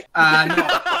still gay? No.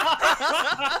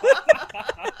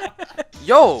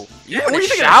 Yo, you in a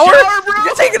taking a shower? shower, bro?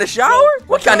 You're taking a shower?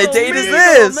 What kind of date is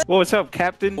this? What's up,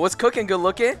 Captain? What's cooking? Good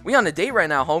looking? We on a date right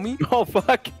now, homie. Oh,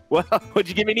 fuck. Well, what'd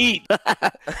you give me to eat? Is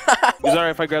it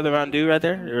alright if I grab the Mountain Dew right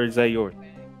there? Or is that yours?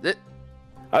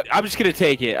 I'm just gonna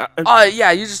take it.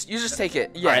 Yeah, you just take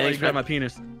it. Yeah. Alright, let's grab my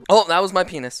penis. Oh, that was my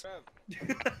penis.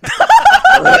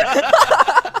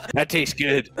 That tastes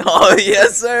good. Oh,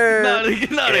 yes, sir. Not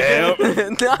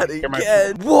again. Not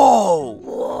again. Whoa.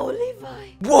 Whoa, Levi.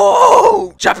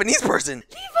 Whoa. Japanese person.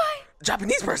 Levi.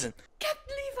 Japanese person.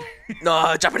 Captain Levi.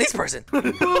 No, Japanese person.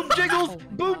 Boob jiggles.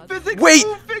 Boob physics. Wait,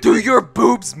 boob physics. do your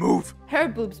boobs move? Her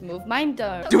boobs move, mine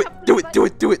don't. Do it.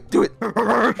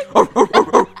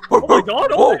 Oh my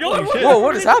god, oh my god. Whoa,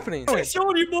 what is happening? He's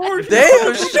showing you more.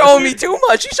 Damn, she's showing me too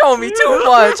much. She's showing me too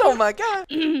much. Oh my god.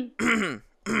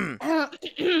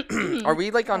 Are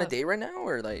we like on a date right now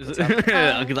or like? What's happening?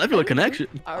 Because I feel a connection.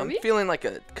 I'm feeling like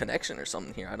a connection or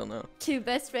something here. I don't know. Two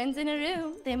best friends in a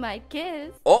room. They might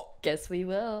kiss. Oh. Guess we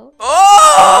will.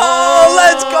 Oh,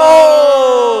 let's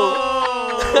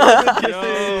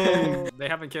Yo. They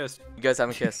haven't kissed. You guys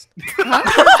haven't kissed.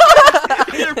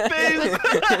 Your face.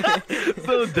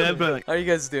 So dead, but How are you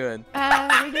guys doing?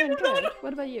 We're doing good.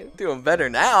 What about you? Doing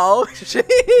better now.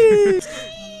 Jeez.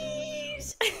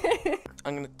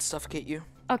 I'm gonna suffocate you.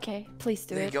 Okay, please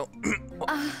do There it. you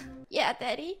go. Yeah,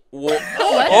 Daddy. Whoa.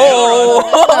 What?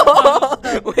 Oh!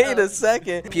 Wait a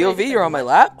second. POV, you're on my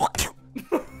lap.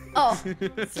 Oh,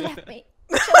 slap me.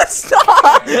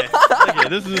 Stop! okay,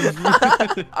 this is.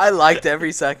 I liked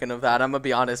every second of that. I'm gonna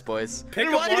be honest, boys.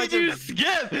 Why did you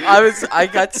skip? I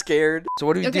got scared. So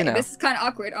what do we Okay, do now? this is kind of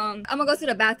awkward. I'm gonna go to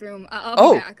the bathroom.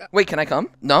 I'll be back. Wait, can I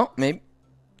come? No, maybe.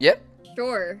 Yep.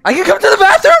 Sure. I can come to the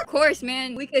bathroom? Of course,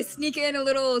 man. We could sneak in a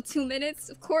little 2 minutes.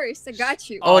 Of course, I got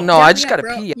you. Oh, no, Count I me just up, gotta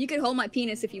bro. pee. You can hold my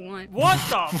penis if you want. What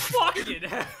the fucking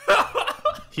hell?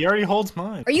 He already holds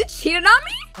mine. Are you cheating on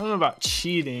me? I don't know about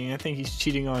cheating. I think he's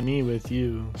cheating on me with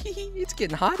you. It's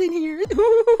getting hot in here.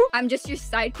 I'm just your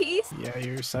side piece? Yeah,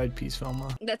 you're a side piece,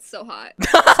 Velma. That's so hot.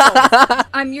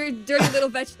 I'm your dirty little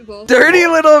vegetable. Dirty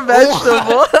little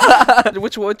vegetable.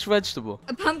 Which vegetable?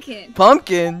 A pumpkin.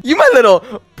 Pumpkin. You my little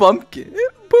pumpkin.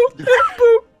 Boop, boop,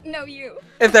 boop. No, you.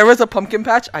 If there was a pumpkin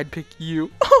patch, I'd pick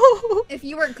you. If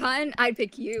you were gone, I'd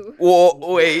pick you. Whoa,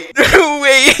 wait.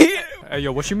 Wait. Hey,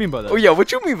 yo, what you mean by that? Oh, yeah,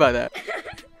 what you mean by that?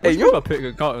 Hey, you about pick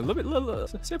a cotton? Let me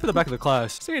say it for the back of the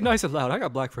class. Say it nice and loud. I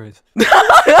got black friends.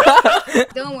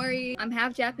 Don't worry, I'm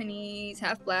half Japanese,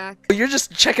 half black. You're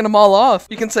just checking them all off.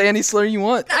 You can say any slur you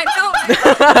want. I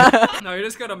know. No, you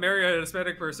just gotta marry a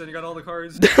Hispanic person. You got all the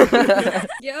cards.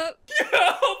 Yep.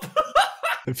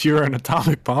 If you were an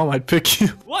atomic bomb, I'd pick you.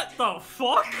 What the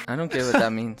fuck? I don't get what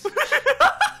that means.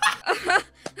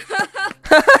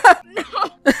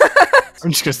 I'm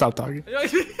just gonna stop talking.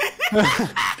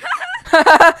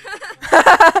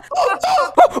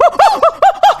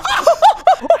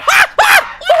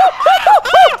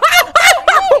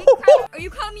 Are you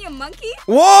calling me a monkey?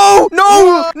 Whoa!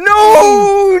 No!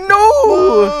 No! No!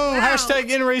 Whoa, hashtag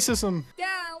in racism.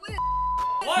 Down with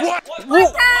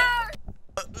What?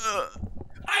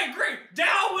 I agree.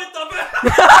 Down with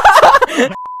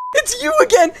the. It's you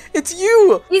again! It's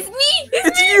you! It's me!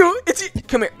 It's you! It's you!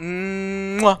 Come here.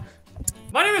 Mwah.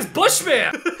 My name is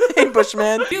Bushman. Hey,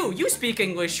 Bushman. You speak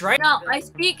English, right? No, I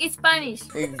speak Spanish.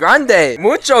 Grande.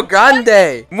 Mucho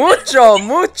grande. Mucho,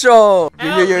 mucho.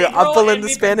 Yeah. I'm pulling the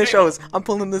Spanish hose. I'm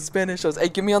pulling the Spanish hose. Hey,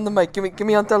 give me on the mic. Give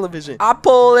me on television. I'm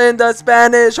pulling the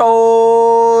Spanish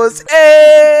hose.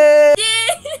 Hey.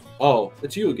 Oh,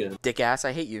 it's you again. Dick ass,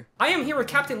 I hate you. I am here with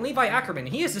Captain Levi Ackerman.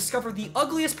 He has discovered the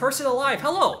ugliest person alive.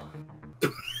 Hello.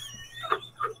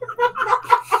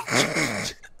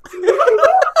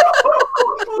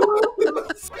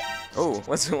 Oh,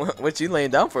 what you laying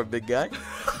down for, big guy?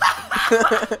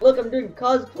 Look, I'm doing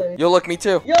cosplay. Yo, look, me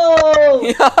too. Yo!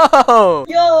 Yo!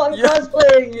 I'm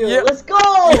cosplaying you. Yo. Let's go!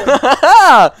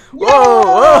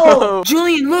 Whoa!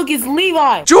 Julian, look, it's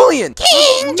Levi. Julian!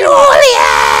 King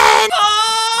Julian!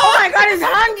 Oh my God, it's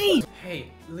Hanji!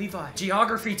 Hey, Levi.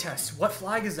 Geography test. What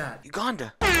flag is that?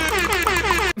 Uganda.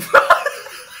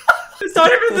 It's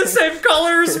not even the same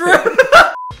colors, bro.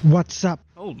 What's up?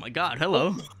 Oh my God,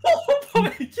 hello.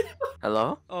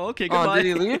 Hello? Oh, okay, Oh, goodbye. did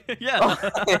he leave? Yeah.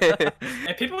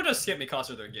 And people would just skip me because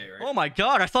they're gay, right? Oh my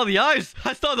God, I saw the eyes.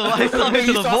 I saw into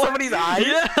You the saw void. somebody's eyes?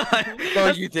 Yeah. No,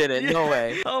 you didn't. No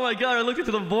way. Oh my God, I looked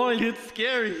into the void. It's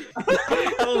scary.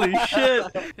 Holy shit.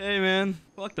 Hey man,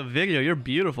 fuck the video. You're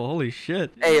beautiful. Holy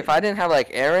shit. Hey, if I didn't have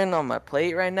like Eren on my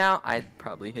plate right now, I'd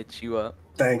probably hit you up.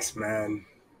 Thanks, man.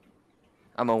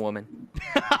 I'm a woman.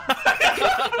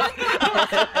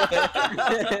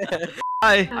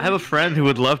 Hi, I have a friend who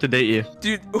would love to date you.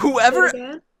 Dude,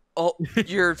 whoever... Oh,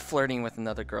 you're flirting with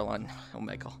another girl on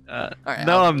Omegle. Alright,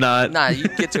 No, I'm not. Nah, you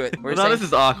get to it. Well, now this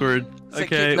is awkward.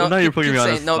 Okay, well, now you're putting me on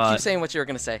the spot. No, keep saying what you were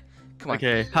gonna say. Come on.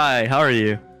 Okay, hi, how are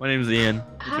you? My name is Ian.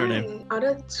 What's your name? Are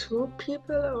there two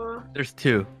people or? There's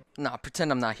two. Nah,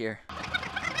 pretend I'm not here.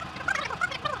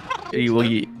 What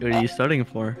are you studying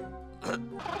for?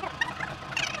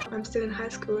 I'm still in high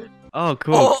school. Oh,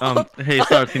 cool. Hey,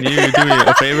 Star, can you do me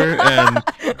a favor? And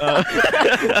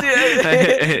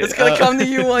it's gonna come to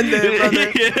you one day, brother.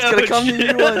 It's gonna come to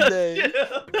you one day.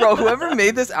 Bro, whoever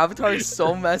made this avatar is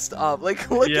so messed up.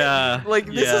 Like, look at, like,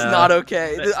 this is not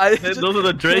okay. Those are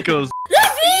the Dracos.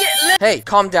 Hey,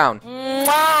 calm down.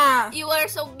 You are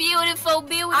so beautiful,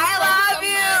 I love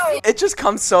you. It just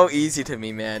comes so easy to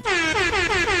me, man.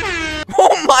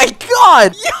 Oh my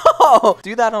God! Yo!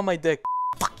 Do that on my dick.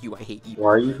 Fuck you, I hate you.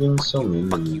 Why are you being so mean?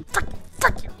 Fuck you.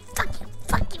 Fuck you.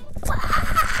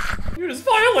 You just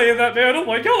violated that man, oh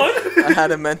my God. I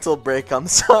had a mental break, I'm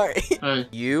sorry. Hey.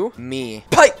 You, me.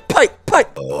 Pipe!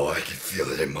 Oh, I can feel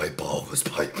it in my balls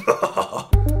pipe.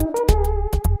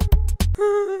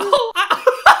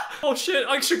 Oh shit,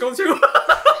 I should go too.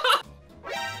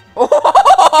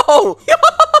 Oh!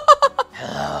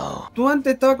 Hello. Tú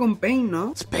antes estabas con Pain,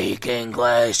 ¿no? Speak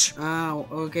English. Ah,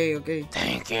 okay.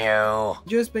 Thank you.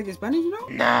 You speak Spanish, no?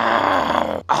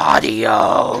 No.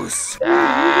 Adios. What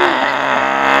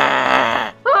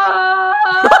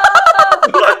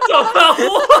the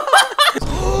hell?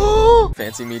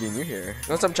 Fancy meeting you here. You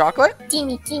want some chocolate?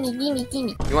 Gimme.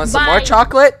 You want some more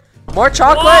chocolate? More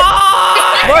chocolate?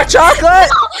 More chocolate?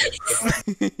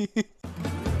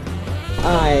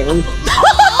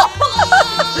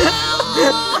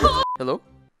 Hello?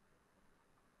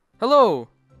 Hello?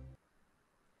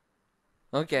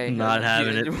 Okay. Not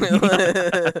having it.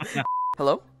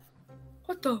 Hello?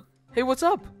 What the? Hey, what's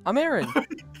up? I'm Eren.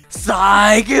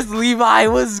 Psych, it's Levi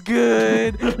was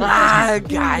good. I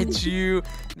got you.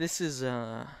 This is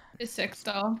The sex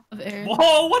doll of Eren.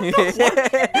 Whoa, what the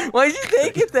fuck? Why'd you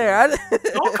take it there?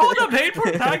 Don't call the main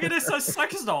protagonist a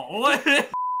sex doll.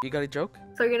 You got a joke?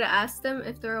 So you're gonna ask them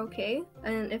if they're okay,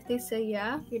 and if they say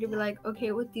yeah, you're gonna be like,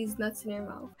 okay, with these nuts in your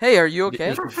mouth. Hey, are you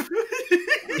okay? Alright,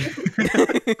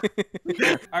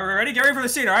 we're ready? Get ready for the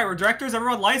scene, alright? We're directors,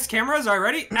 everyone, lights, cameras, alright,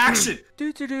 ready? Action!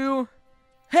 Do.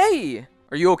 Hey,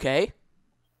 are you okay?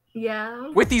 Yeah.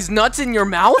 With these nuts in your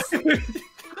mouth?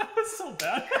 That's so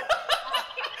bad.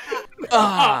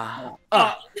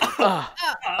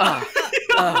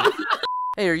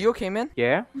 Hey, are you okay, man?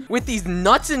 Yeah? With these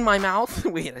nuts in my mouth?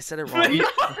 Wait, I said it wrong.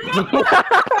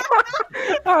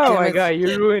 Oh my God, you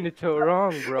ruined it so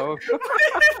wrong, bro. In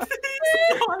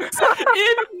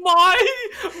my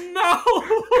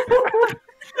mouth!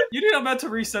 You need a mental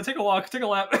reset. Take a walk. Take a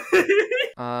lap.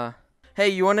 Hey,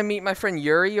 you want to meet my friend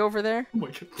Yuri over there? Oh my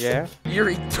God. Yeah? You're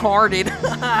retarded.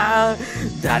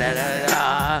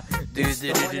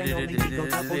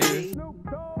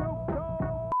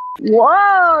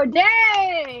 Whoa,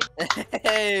 dang!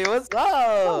 Hey, what's up?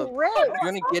 Oh, You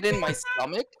want to get in my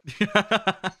stomach?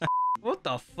 What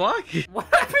the fuck? What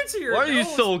happened to your Why are you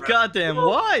nose, so bro? goddamn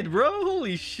wide, bro?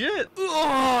 Holy shit.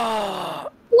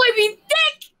 What mean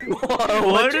dick?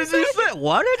 What did you say?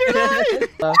 What did you say?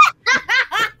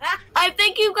 I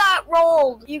think you got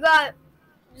rolled. You got.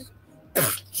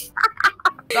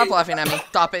 Stop laughing at me.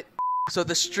 Stop it. So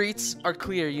the streets are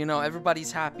clear, you know,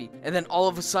 everybody's happy. And then all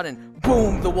of a sudden,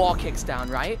 boom, the wall kicks down,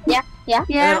 right? Yeah. And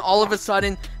then all of a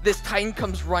sudden, this Titan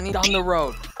comes running down the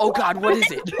road. Oh God, what is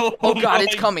it? Oh God,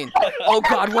 it's coming. Oh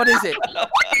God, what is it?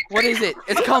 What is it?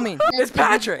 It's coming. It's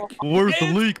Patrick. Where's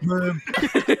the leak, man?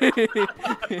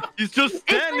 He's just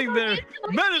standing there,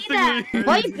 menacingly.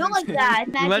 Why you feel like that?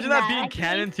 Imagine that being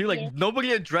canon too. Like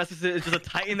nobody addresses it. It's just a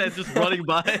Titan that's just running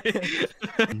by.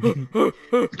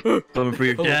 Coming for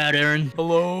your dad, Eren.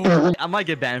 Hello. I might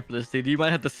get banned for this, dude. You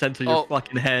might have to censor your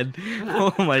fucking head.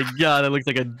 Oh my God, that looks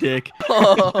like a dick.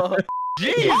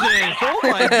 Jesus! Oh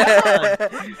my God!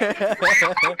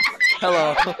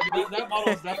 Hello. That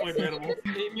model is definitely bannable.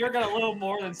 You're got a little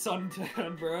more than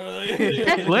suntan, bro.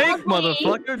 Link,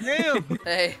 motherfucker! Damn!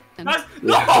 Hey.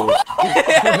 No!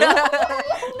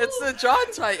 It's the Jaw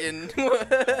Titan.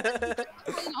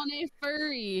 On a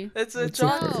furry. It's a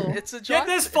Jaw. It's a Jaw. Get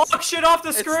this fuck shit off the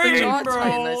It's screen, the Jaw bro.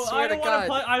 Titan. I swear to God.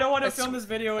 I don't want to film this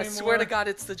video anymore. I swear to God,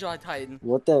 it's the Jaw Titan.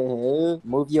 What the hell?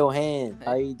 Move your hand.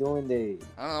 How you doing there?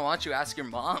 I don't know. Why don't you ask your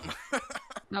mom?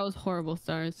 That was horrible,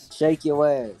 Stars. Shake your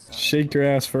ass. Shake your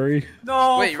ass, furry.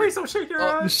 No, Wait, please don't shake your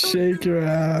ass. Shake your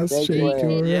ass. Shake Shake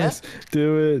your your ass. ass.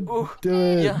 Do it. Do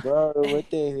it. Yeah. Bro, what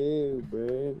the hell,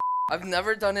 bro? I've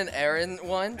never done an Eren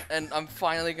one, and I'm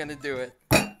finally gonna do it.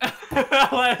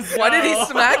 Let's Why did he go.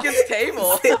 smack his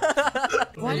table?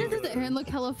 Why does this Eren look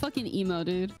hella fucking emo,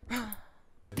 dude?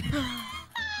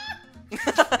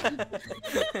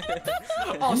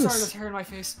 Oh, sorry, this hurt my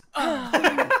face.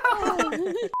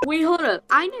 Wait, hold up.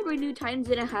 I never knew Titans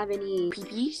didn't have any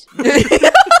peepees.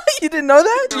 You didn't know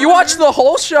that? You watched the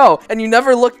whole show, and you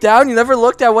never looked down? You never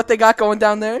looked at what they got going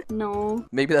down there? No.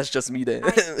 Maybe that's just me then.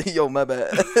 Yo, my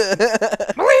bad. Believe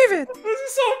it! This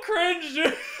is so cringe,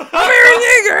 dude. I'm Eren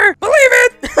Yeager! Believe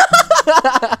it!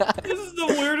 This is the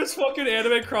weirdest fucking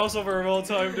anime crossover of all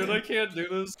time, dude. I can't do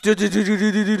this. It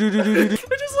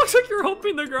just looks like you're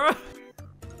humping the ground.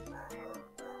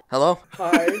 Hello?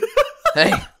 Hi.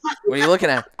 Hey, what are you looking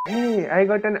at? Hey, I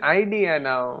got an idea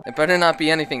now. It better not be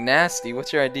anything nasty.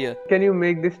 What's your idea? Can you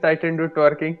make this Titan do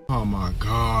twerking? Oh my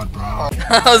God, bro.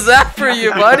 How's that for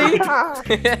you, buddy?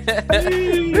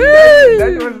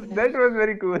 that was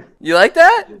very cool. You like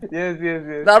that? Yes.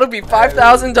 That'll be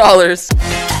 $5,000.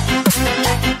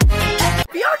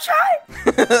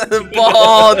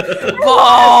 Bald!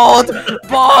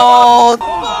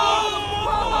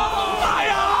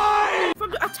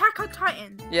 From Attack on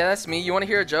Titan. Yeah, that's me. You want to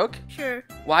hear a joke? Sure.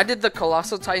 Why did the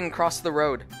colossal titan cross the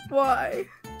road? Why?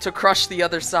 To crush the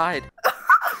other side.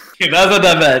 That's not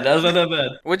that bad. That's not that bad.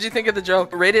 What'd you think of the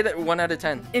joke? Rated at 1 out of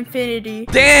 10. Infinity.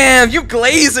 Damn, you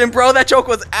glazing, bro. That joke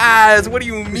was ass. What do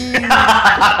you mean?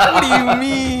 What do you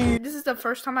mean? This is the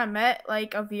first time I met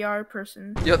like a VR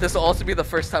person. Yo, this will also be the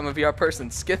first time a VR person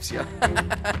skips you.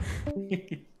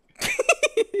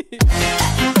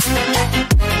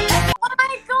 Oh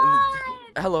my God!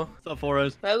 Hello. What's up, Four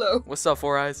Eyes? Hello. What's up,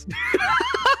 Four Eyes?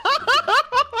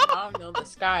 I don't know the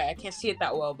sky. I can't see it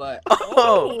that well, but.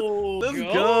 Oh, let's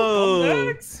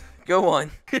go. Go on.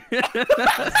 Man,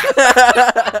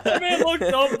 look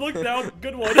up, look down.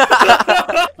 Good one.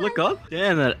 Look up.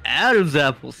 Damn, that Adam's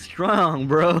apple strong,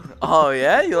 bro. Oh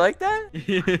yeah, you like that?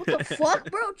 What the fuck,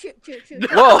 bro? Chill.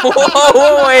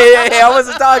 Whoa, hey, I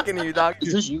wasn't talking to you, doc.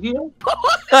 Is this Yu-Gi-Oh?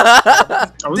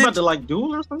 Are we about to like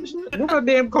duel or some shit? What kind of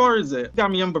damn car is it? Got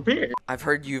me unprepared. I've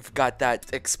heard you've got that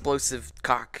explosive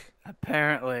cock.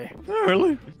 Apparently.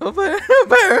 Apparently.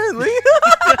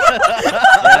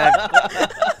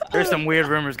 There's some weird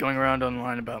rumors going around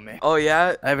online about me. Oh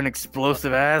yeah? I have an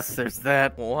explosive ass. There's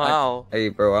that. Wow. Hey,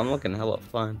 bro, I'm looking hella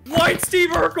fun. White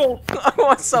Steve Urkel.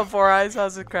 What's up, Four Eyes?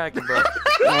 How's it cracking, bro?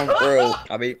 Oh, bro.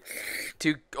 I mean,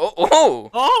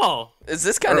 Oh. Is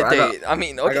this kind of date? I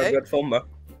mean, okay. I got good phone, bro.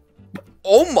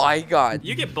 Oh my God.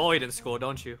 You get bullied in school,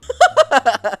 don't you?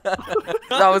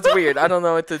 That was weird. I don't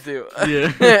know what to do.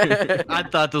 Yeah. I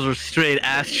thought those were straight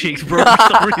ass cheeks, bro, for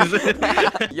some reason.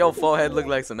 Yo, forehead look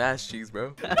like some ass cheeks,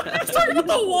 bro. He's talking about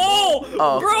the wall,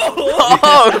 Oh. bro.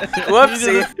 Oh,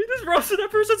 whoopsie. He just roasted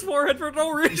that person's forehead for no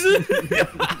reason.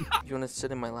 You want to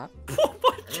sit in my lap? Oh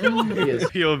my God.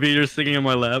 POV, you're singing in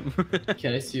my lap.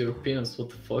 Can I see your penis? What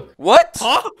the fuck? What?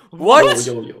 Huh? What?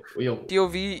 Yo.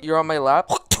 DOV, you're on my lap.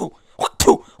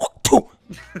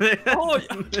 Oh,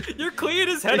 you're cleaning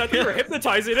his head. I think you're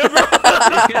hypnotizing him.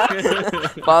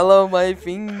 Follow my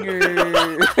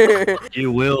finger.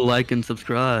 You will like and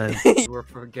subscribe. Or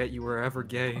forget you were ever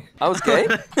gay. I was gay?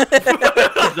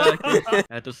 Exactly.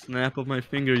 At the snap of my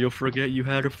finger, you'll forget you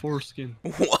had a foreskin.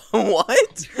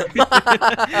 What?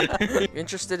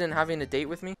 Interested in having a date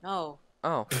with me? No.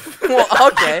 Oh. Well,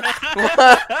 okay.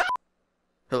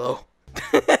 Hello.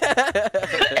 I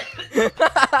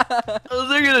was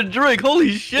thinking a drink.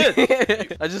 Holy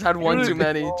shit! I just had one too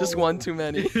many. Just one too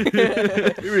many.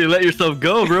 You really let yourself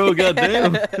go, bro.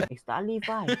 Goddamn. Is that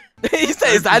Levi? He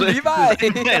says, "Is that Levi?" Hey,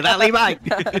 that Levi.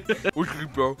 What's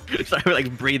up, bro? Sorry,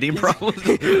 like breathing problems.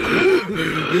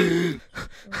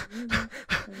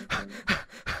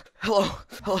 Hello.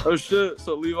 Hello. Oh shit.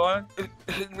 So Levi?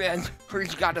 Man,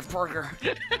 who's got a burger?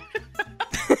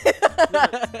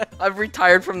 I've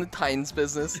retired from the Titans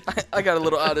business. I got a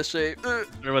little out of shape.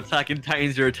 You're attacking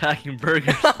Titans, you're attacking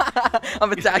burgers.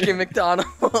 I'm attacking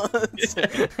McDonald's.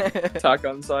 Attack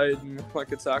on Titan,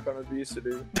 like attack on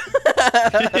obesity.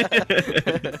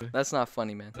 That's not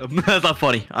funny, man. That's not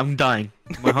funny. I'm dying.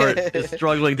 My heart is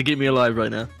struggling to keep me alive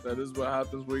right now. That is what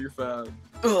happens when you're fat.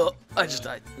 Ugh, I just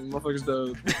died. Motherfucker's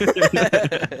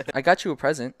dead. I got you a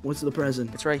present. What's the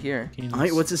present? It's right here.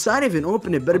 Alright, what's inside of it?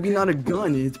 Open it. Better be not a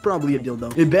gun. It's probably a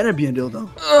dildo. It better be a dildo.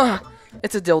 Ugh,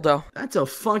 it's a dildo. That's a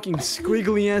fucking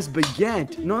squiggly ass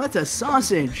baguette. No, that's a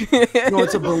sausage. No,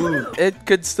 it's a balloon. It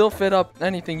could still fit up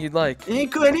anything you'd like.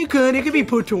 It could. It could be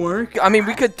put to work. I mean,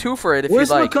 we could two-for it if Where's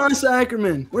you'd like. Where's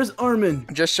Ackerman? Where's Armin?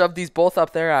 Just shove these both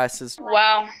up their asses.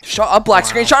 Wow. Shut up, black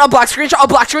screen. Shut up, black screen. Shut up,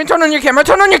 black screen. Turn on your camera.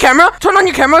 Turn on your camera. Turn on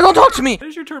your camera. Don't talk to me. It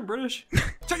is your turn, British.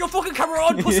 Turn your fucking camera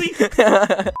on, pussy.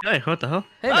 Hey, what the hell?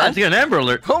 Hey, man. man. It's got an Amber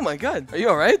Alert. Oh my god. Are you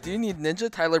alright? Do you need Ninja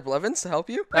Tyler Blevins to help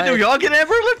you? Hey, do y'all get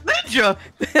Amber Alert? Ninja!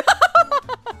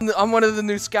 I'm one of the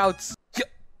new scouts.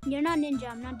 You're not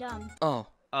ninja, I'm not dumb. Oh.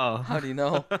 Oh. How do you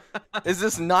know? Is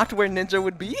this not where Ninja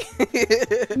would be?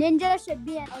 Ninja should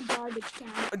be in a garbage can.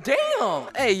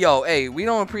 Damn! Hey, yo, hey, we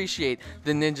don't appreciate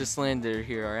the Ninja slander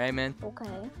here, alright, man? Okay,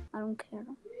 I don't care.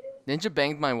 Ninja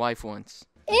banged my wife once.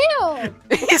 Ew!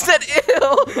 He said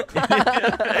ew!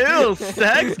 Ew,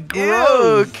 sex? Ew,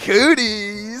 Gross.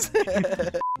 cooties!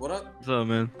 What up? What's up,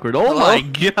 man? Oh Hello? my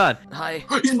god. Hi.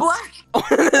 He's black!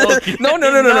 No.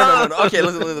 Okay,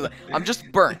 listen. I'm just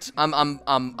burnt. I'm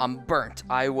burnt.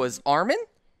 I was Armin?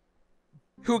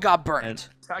 Who got burnt?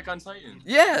 Attack on Titan.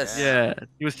 Yes. Yeah,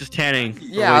 he was just tanning.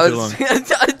 Yeah, I was I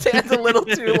tanned a little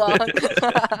too long.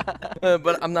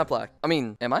 But I'm not black. I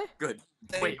mean, am I? Good.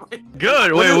 Wait.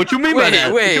 Good. Wait, what you mean by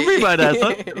that? Wait. What you mean by that,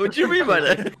 son? What you mean by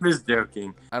that? Just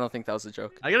joking. I don't think that was a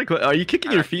joke. I gotta quit. Are you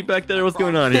kicking your feet back there? What's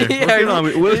going on here? Yeah,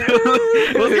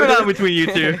 What's going on between you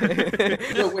two?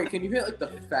 Yo, wait, can you hit like the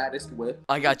fattest whip?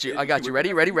 I got you.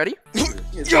 Ready?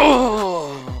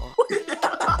 Yo!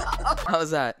 How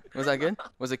was that? Was that good?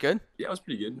 Was it good? Yeah, it was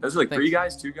pretty good. That's like Thanks. 3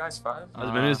 guys, 2 guys, 5.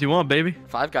 As many as you want, baby.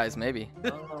 5 guys, maybe.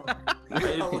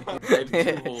 Maybe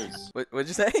 2 holes. What'd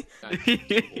you say?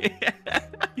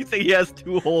 You say he has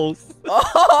 2 holes.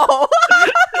 Oh!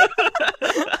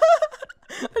 I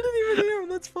didn't even hear him.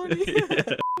 That's funny.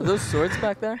 Are those swords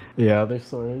back there? Yeah, they're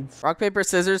swords. Rock, paper,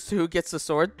 scissors. Who gets the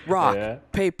sword? Rock, Yeah.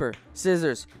 paper,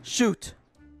 scissors. Shoot.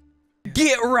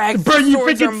 Get wrecked. Bro, you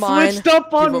Swords are freaking mine. switched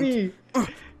up on Give 'em- me.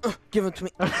 Give them to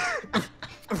me.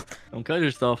 Don't cut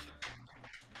yourself.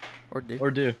 Or do.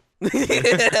 Or do. How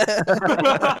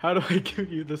do I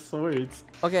give you the swords?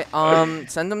 Okay,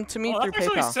 send them to me through That's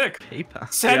actually PayPal. sick.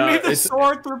 PayPal. Send me the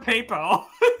sword through PayPal.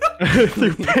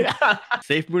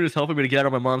 Safe Moon is helping me to get out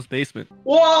of my mom's basement.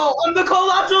 Whoa, I'm the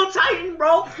Colossal Titan,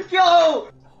 bro. Yo.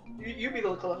 You be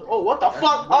the Colossal. Oh, what the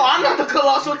fuck? Oh, I'm not the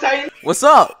Colossal Titan. What's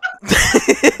up? What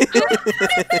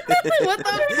the fuck?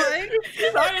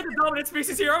 I am the dominant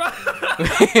species here.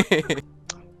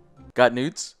 Got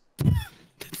nudes?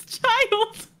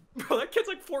 Child. Bro, that kid's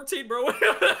like 14, bro.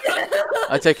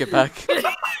 I take it back.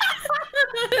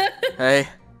 Hey.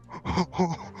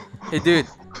 Hey, dude.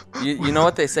 You know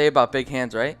what they say about big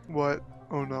hands, right? What?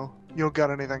 Oh no. You don't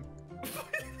got anything.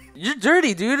 You're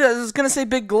dirty, dude. I was gonna say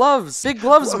big gloves. Big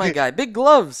gloves, my guy. Big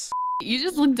gloves. You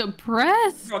just look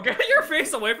depressed. Bro, get your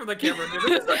face away from the camera, dude.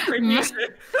 This is like creepy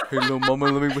shit. Hey, little mama,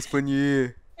 let me whisper in your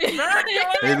ear. Man,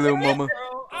 Hey, little mama.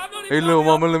 Hey, little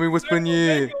mama, let me whisper in your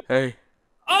ear. Hey.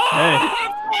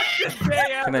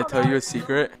 Can I tell you a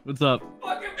secret? What's up?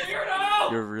 Fucking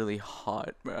weirdo! You're really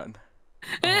hot, man.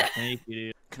 Thank you,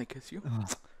 dude. Can I kiss you?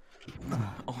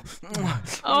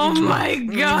 Oh my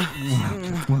god.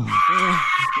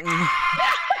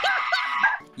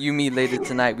 You, me, later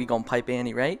tonight, we gon' pipe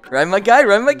Annie, right? Right, my guy?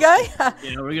 Right, my guy?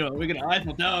 Yeah, we're gonna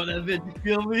Eiffel Tower that bitch. You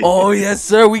feel me? Oh, yes,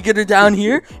 sir. We get her down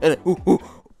here. And ooh, ooh,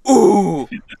 Ooh.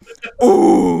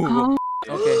 Ooh.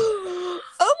 Okay.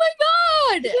 Oh my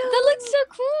god! That looks so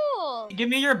cool! Give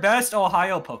me your best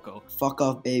Ohio Poco. Fuck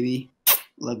off, baby.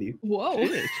 Love you. Whoa.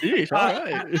 Jeez,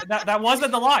 alright. That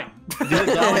wasn't the line.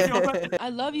 I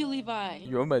love you, Levi.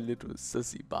 You're my little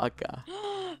sussy baka.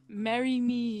 Marry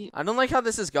me. I don't like how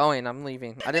this is going. I'm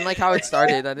leaving. I didn't like how it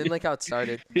started. Can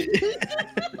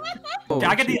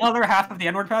I get the other half of the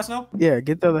N-word pass now? Yeah,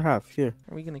 get the other half. Here.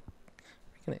 Are we gonna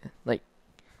like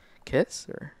kiss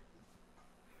or?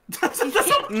 That's oh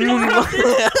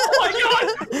my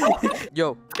god!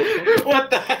 Yo. What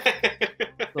the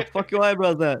heck? The fuck your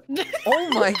eyebrows at? Oh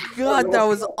my god, that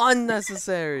was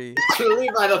unnecessary.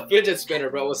 Levi the fidget spinner,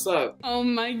 bro. What's up? Oh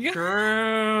my god.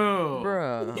 True.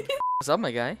 Bruh. What's up,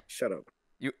 my guy? Shut up.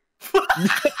 You.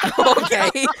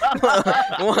 Okay.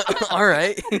 All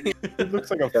right. It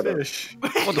looks like a fish.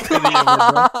 What the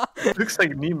fuck? It looks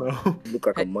like Nemo. Look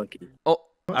like a monkey. Oh.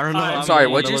 I don't know. I'm sorry,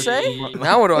 what'd you say?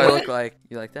 Now what do I look like?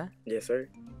 You like that? Yes, sir.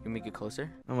 You make it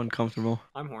closer? I'm uncomfortable.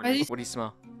 I'm horny. What do you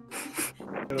smell?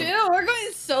 Dude, we're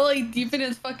going so like deep in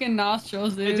his fucking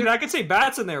nostrils, dude. Hey, dude, I could see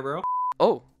bats in there, bro.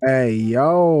 Oh. Hey,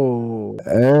 yo.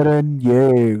 Eren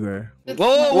Yeager.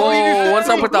 Whoa, what's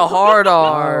up with the hard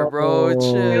R, bro?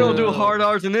 Chill. You don't do hard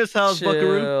R's in this house,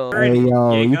 buckaroo. Hey,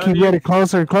 yo, you keep getting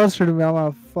closer and closer to me. I'm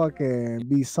gonna fucking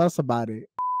be sus about it.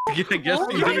 You think yes,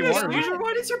 you didn't want to.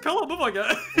 Why is your pillow move like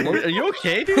that? Are you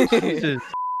okay, dude? Jesus.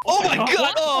 Oh my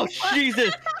god! Oh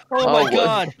Jesus! Oh my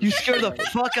god! You scared the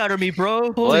fuck out of me,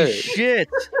 bro! Holy shit!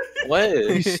 What?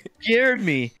 You scared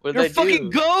me. What You're a did I fucking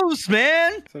do? ghost,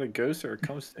 man! Is that a ghost or a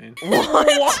cum stain? What?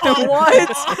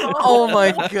 Oh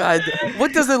my god.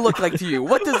 What does it look like to you?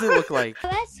 What does it look like? Oh,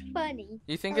 that's funny.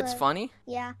 You think it's funny?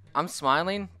 Yeah. I'm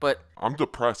smiling, but I'm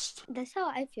depressed. That's how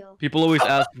I feel. People always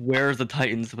ask, where's the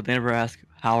Titans? But they never ask,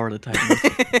 how are the Titans?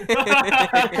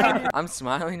 I'm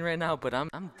smiling right now, but I'm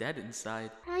dead inside.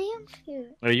 I am too.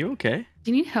 Are you okay?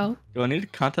 Do you need help? Do I need to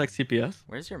contact CPS?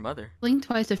 Where's your mother? Blink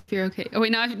twice if you're okay. Oh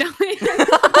wait, no, if you don't.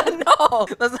 No,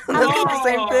 that's not the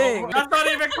same thing. That's not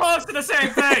even close to the same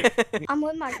thing. I'm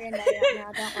with my granddad right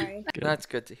now, don't worry. That's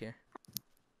good to hear.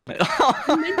 That's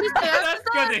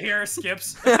good to hear,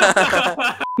 Skips.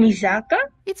 Misaka?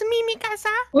 It's me,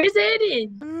 Mikasa. Where's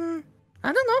Eren?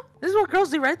 I don't know. This is what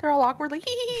girls do, right? They're all awkward, like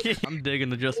I'm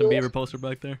digging the Justin Bieber poster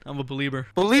back there. I'm a believer.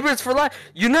 Believers for life.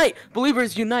 Unite.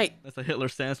 Believers unite. That's a Hitler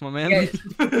stance, my man.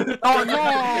 Oh no.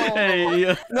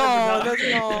 Hey. No, that's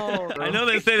no. I know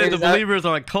they say that the believers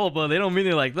are a cult, but they don't mean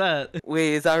it like that.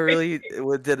 Wait, is that really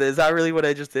what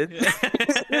I just did?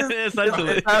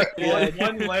 Essentially.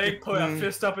 One leg, put a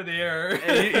fist up in the air.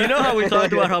 Hey, you know how we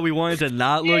talked about how we wanted to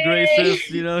not look racist,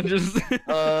 you know, just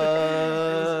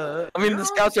I mean, the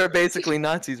scouts are basically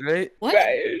Nazis, right? What?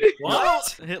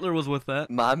 What? Hitler was with that.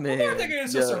 My man.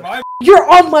 You're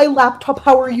on my laptop.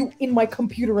 How are you in my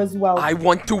computer as well? I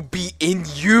want to be in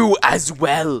you as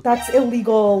well. That's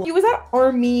illegal. You was that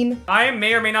Armin? I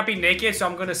may or may not be naked, so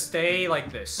I'm gonna stay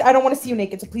like this. I don't want to see you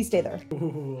naked, so please stay there.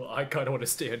 Ooh, I kind of want to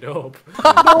stand up.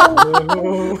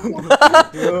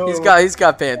 He's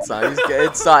got pants on.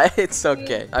 It's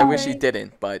okay. I wish he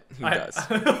didn't, but he does.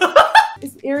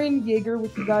 Is Eren Yeager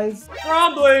with you guys?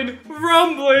 Rumbling,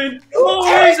 always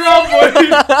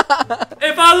rumbling.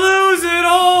 If I lose it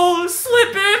all,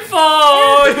 slip and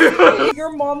fall.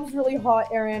 Your mom's really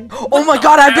hot, Eren. Oh my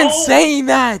god, I've been saying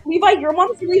that. Levi, your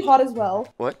mom's really hot as well.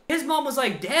 What? His mom was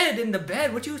like dead in the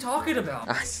bed. What you talking about?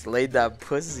 I slayed that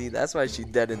pussy. That's why she's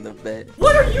dead in the bed.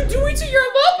 What are you doing to your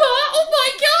mama? Oh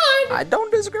my god. I don't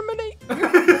discriminate.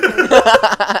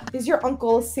 Is your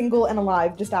uncle single and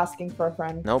alive? Just asking for a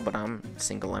friend. No, but I'm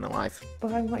single and alive.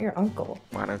 But I want your uncle.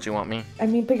 Why don't you want me? I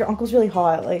mean, but your uncle's really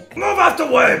hot, like. Move out the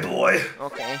way, boy.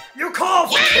 Okay. You call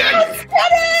for candy.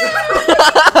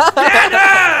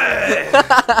 Candy!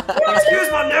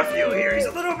 Excuse my nephew here. He's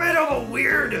a little bit of a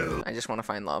weirdo. I just want to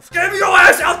find love. Get your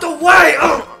ass out the way!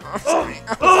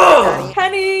 Oh!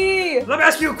 Kenny! Let me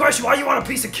ask you a question. Why you want a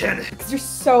piece of candy? Because you're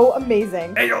so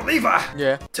amazing. Hey, yo, Levi.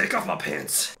 Yeah. Take off my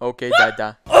pants. Okay,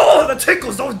 Dada. Oh, the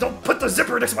tickles! Don't put the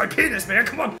zipper next to my penis, man.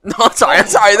 Come on. No, I'm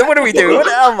sorry. Then what do we do?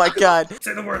 Oh my god.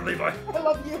 Say the word, Levi. I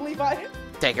love you, Levi.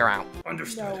 Take her out.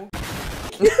 Understood. No.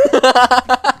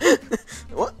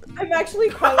 What? I'm actually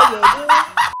Kyla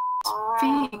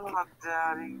Speak.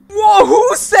 Whoa,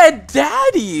 who said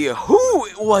daddy? Who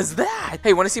was that?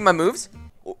 Hey, want to see my moves?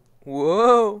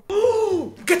 Whoa.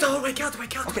 Get the wake out.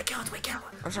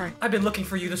 I'm sorry. I've been looking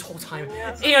for you this whole time.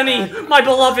 Annie, my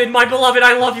beloved,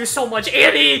 I love you so much.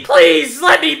 Annie, please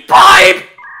let me pipe!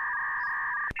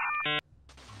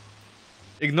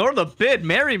 Ignore the bid,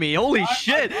 marry me. Holy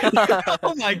shit.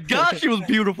 Oh my gosh, she was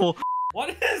beautiful.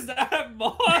 What is that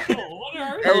model? What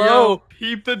are you? Hello.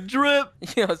 Peep the drip.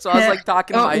 Yeah, so I was like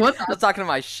talking to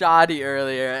my shoddy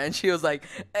earlier, and she was like,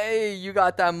 "Hey, you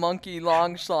got that monkey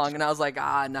long schlong?" And I was like,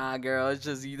 "Ah, nah, girl, it's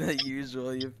just the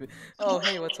usual." Oh,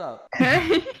 hey, what's up?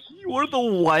 You are the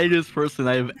whitest person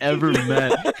I have ever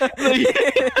met.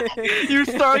 You're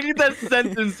starting that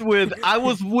sentence with, "I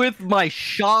was with my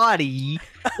shoddy."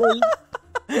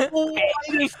 The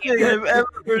whitest thing I've ever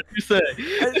heard you say.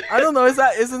 I don't know.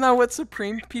 Isn't that what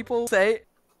Supreme people say?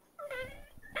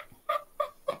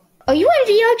 Are you in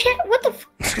VR chat? What the f-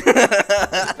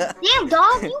 Damn,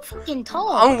 dog, you fucking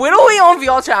tall. I'm literally on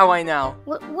VR chat right now.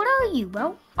 What are you,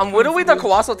 bro? I'm literally the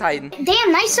Colossal Titan.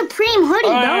 Damn, nice Supreme hoodie,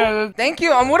 bro. Thank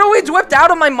you. I'm literally dwipped out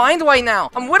of my mind right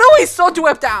now. I'm literally so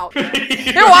dwipped out.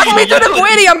 Here, watch me do the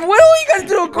Gwitty. I'm literally gonna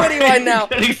do a Gwitty right now.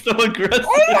 Getting so aggressive.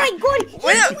 Oh my god, he's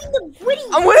doing the Gwitty.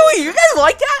 I'm literally. You guys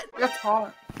like that? That's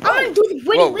hot. I'm gonna do the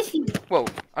Gwitty with you. Whoa,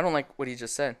 I don't like what he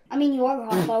just said. I mean, you are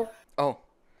hot, though. Oh.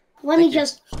 Let me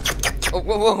just. Oh,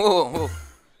 whoa.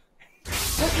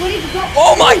 Where did you go?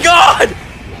 Oh my god!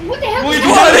 What the hell?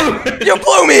 What? You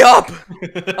blew me up!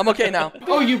 I'm okay now.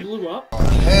 Oh, you blew up?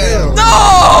 Hell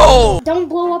no! Don't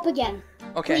blow up again.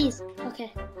 Okay. Please.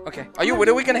 Okay. Okay. Are you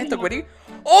literally gonna hit the Gwitty?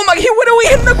 Oh my, he literally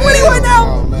hitting the Gwitty right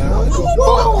now!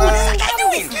 Whoa, what is that guy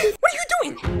doing? What are you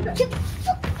doing?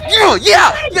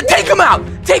 Yeah! Take him out!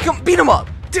 Take him, beat him up!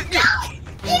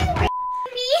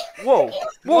 Whoa.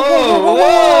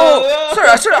 Whoa.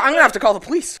 Sir, I'm gonna have to call the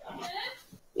police.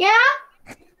 Yeah?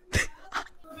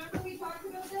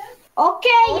 Okay,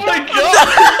 Oh yeah. my god!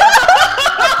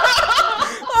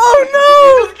 Oh no!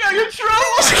 You just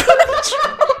got in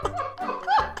trouble!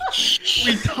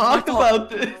 We talked about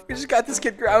this. We just got this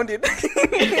kid grounded.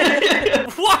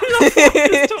 What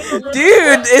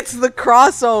Dude, it's the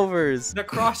crossovers. The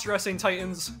cross-dressing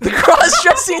titans. The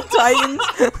cross-dressing titans.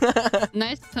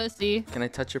 Nice pussy. Can I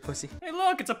touch your pussy? Hey,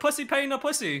 look, it's a pussy paying a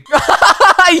pussy.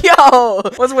 Yo,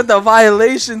 what's with the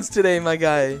violations today, my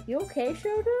guy? You okay,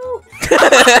 Shodo?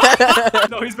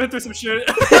 No, he's been through some shit.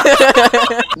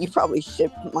 You probably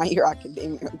shipped My Hero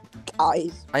Academia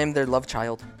guys. I am their love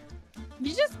child.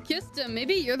 You just kissed him.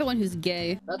 Maybe you're the one who's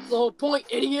gay. That's the whole point,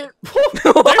 idiot. Yo.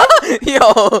 Did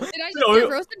I just get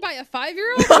roasted by a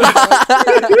 5-year-old?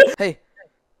 Hey.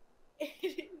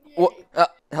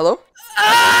 Hello?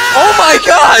 Oh my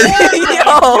god!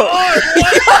 Yo!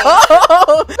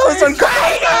 That was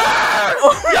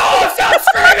uncomfortable! Yo, stop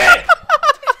screaming!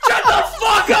 Shut the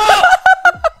fuck up!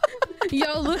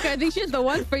 Yo, look, I think she's the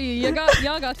one for you.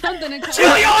 Y'all got something in common.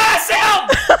 Chill your ass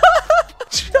out!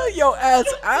 Chill your ass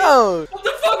out! What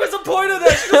the fuck was the point of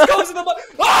that? She just goes in the like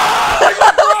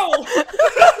a bro!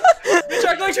 Bitch,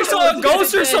 act like she saw a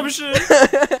ghost or some shit.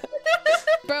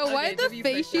 Bro, why the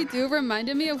face she do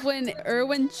reminded me of when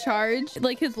Erwin charged,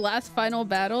 like, his last final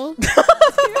battle?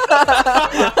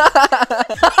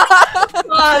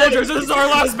 Soldiers, this is our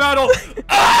last battle!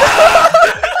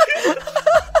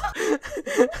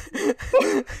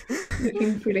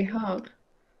 Looking pretty hot.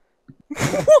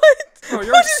 What? Bro,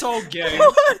 you're so gay.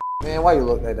 Man, why you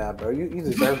look like that, bro? You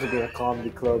deserve to be in a comedy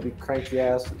club, you cranky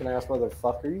ass, fucking ass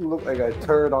motherfucker. You look like a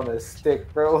turd on a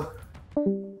stick, bro.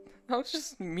 That was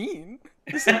just mean.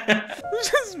 It's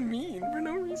just mean for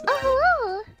no reason. Oh,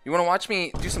 hello. You wanna watch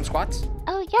me do some squats?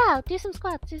 Oh, yeah. Do some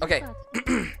squats. Okay.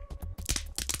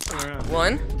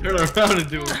 1. Turn around and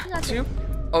do it. 2.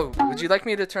 Oh, would you like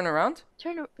me to turn around?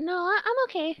 No, I'm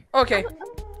okay. Okay.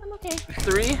 I'm okay.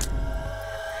 3.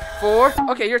 4.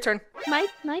 Okay, your turn. My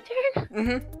turn?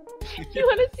 Mm-hmm. You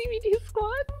want to see me do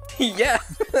squats? Yeah.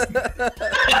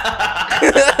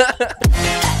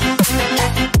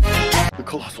 The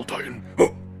Colossal Titan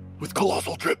with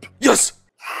Colossal Drip. Yes!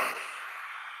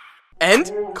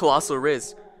 And Colossal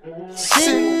Riz.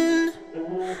 Sin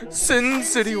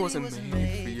City wasn't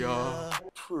made for ya.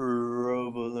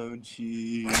 Provolone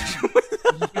cheese.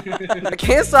 I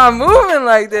can't stop moving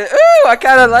like that. Ooh, I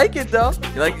kind of like it though.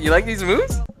 You like these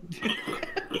moves?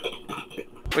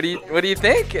 What do you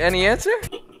think? Any answer?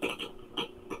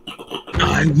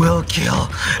 I will kill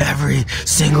every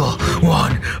single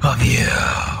one of you.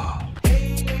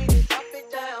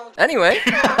 Anyway.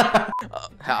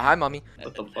 Hi, mommy.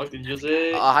 What the fuck did you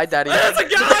say? Hi, daddy. That's a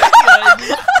guy!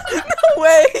 No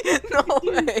way! No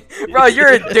way! Bro,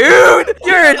 you're a dude!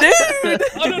 You're a dude!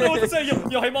 I don't know what to say.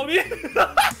 Yo, hey, mommy.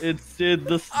 It's Sid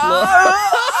the Slut.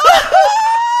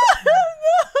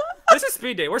 This is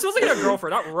speed date. We're supposed to get a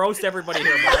girlfriend, not roast everybody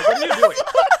here, man. Like, what are you doing?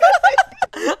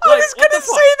 I was gonna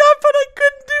say that, but I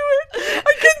couldn't do it.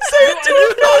 I couldn't say it to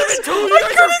her face. I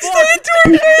couldn't say it to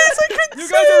her face. I couldn't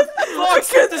say it. I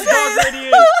couldn't say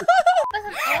it.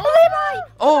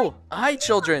 Oh, hi,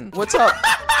 children. What's up?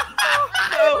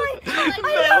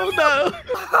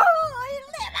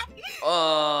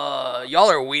 y'all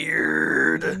are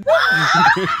weird.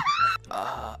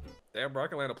 Damn, bro, I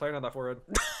can land a plane on that forehead.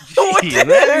 What you were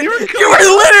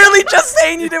literally just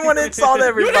saying you didn't want to insult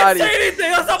everybody. You didn't say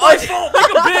anything. That's not my fault. Make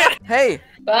a bit. Hey.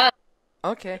 Bye.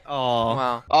 Okay. Oh.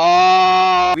 Wow.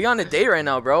 Oh. We on a date right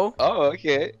now, bro. Oh,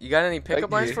 okay. You got any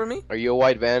pickup lines for me? Are you a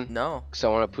white van? No. Because I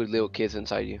want to put little kids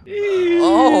inside you.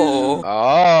 Oh.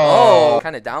 Oh.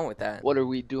 Kind of down with that. What are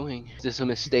we doing? Is this a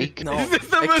mistake? No. It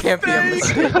can't be a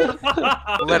mistake.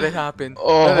 Let it happen.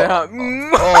 Oh. Let it happen.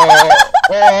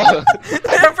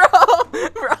 Bro.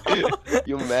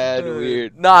 You mad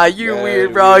weird. Nah, you Mad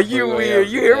weird, bro. weird, You bro. weird.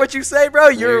 You hear what you say, bro?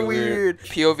 You're Weird.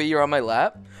 weird. POV, you're on my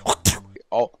lap.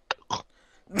 Oh.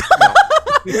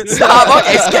 Stop.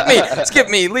 Okay, skip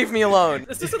me. Leave me alone.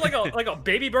 This isn't like a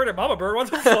baby bird and mama bird. What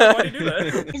the fuck? Why do you do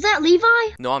that? Is that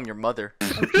Levi? No, I'm your mother.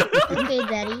 Okay,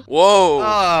 Daddy. Whoa.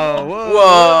 Oh,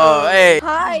 Whoa. Hey.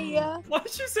 Hi. Why'd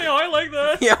you say hi like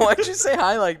that? Yeah, why'd you say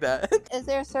hi like that? Is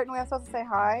there a certain way I'm supposed to say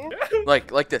hi?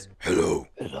 Like this. Hello.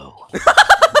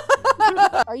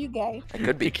 Are you gay? I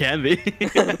could be. It can be.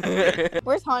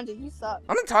 Where's Honda? You suck.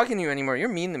 I'm not talking to you anymore. You're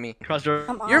mean to me. Cross your.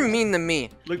 You're mean to me.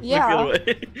 Look Yeah. the other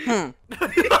way.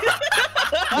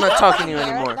 I'm not talking to you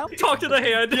anymore. Nope. Talk to the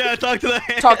hand. Yeah, talk to the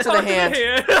hand. Talk to the hand.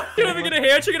 You don't even get a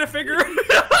hand. You get a finger.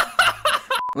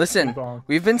 Listen,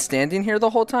 we've been standing here the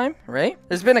whole time, right?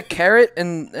 There's been a carrot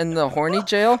in the horny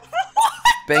jail.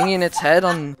 Banging its head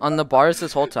on the bars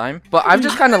this whole time. But I've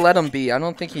just kind of let him be. I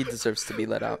don't think he deserves to be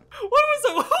let out. What was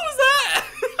that?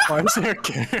 Why is there a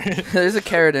carrot? There's a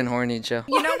carrot in horny jail.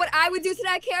 You know what I would do to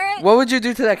that carrot? What would you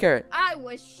do to that carrot? I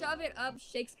would shove it up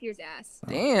Shakespeare's ass.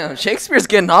 Damn, Shakespeare's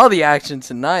getting all the action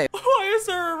tonight. Why is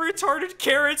there a retarded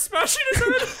carrot smashing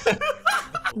his head?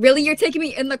 Really? You're taking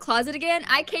me in the closet again?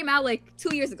 I came out like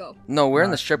 2 years ago. No, we're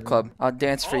in the strip club. I'll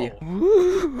dance for you.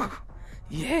 Woo.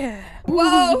 Yeah.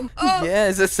 Whoa. Oh. Yeah,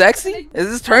 is it sexy? Is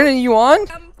this turning you on?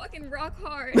 I'm fucking rock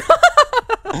hard.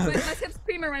 my tip's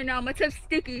screaming right now. My tip's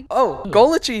sticky. Oh,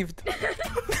 goal achieved.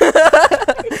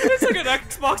 It's like an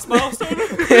Xbox milestone.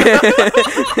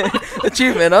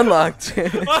 Achievement unlocked.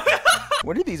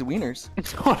 What are these wieners?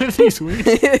 What are these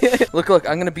wieners? Look,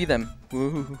 I'm gonna be them.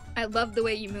 Woo. I love the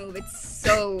way you move. It's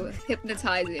so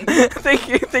hypnotizing. Thank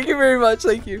you very much,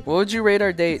 thank you. What would you rate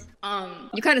our date?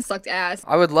 You kind of sucked ass.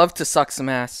 I would love to suck some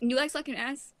ass. You like sucking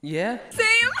ass? Yeah? Same.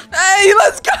 Hey,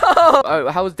 let's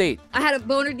go! How was date? I had a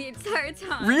boner the entire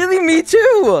time. Really? Me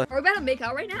too! Are we about to make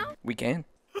out right now? We can.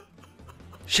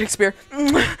 Shakespeare.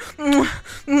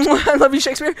 I love you,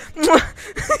 Shakespeare.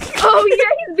 Oh yeah,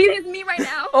 he's beating his meat right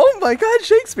now. Oh my god,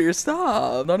 Shakespeare,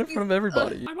 stop. Not in front of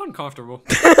everybody. I'm uncomfortable.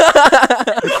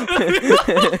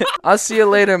 I'll see you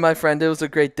later, my friend. It was a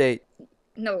great date.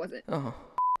 No, it wasn't. Oh.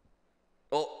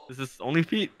 Is this only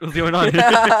feet? What's going on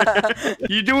here?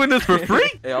 You doing this for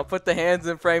free? Hey, I'll put the hands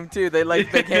in frame too. They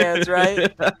like big hands, right?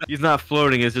 He's not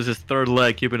floating. It's just his third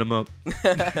leg keeping him up. I'm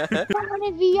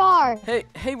on VR.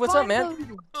 Hey, what's up,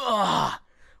 man? Ugh.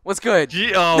 What's good?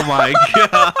 Oh my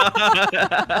god.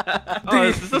 Oh,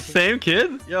 is this the same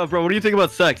kid? Yo, bro, what do you think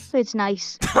about sex? It's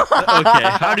nice. Okay,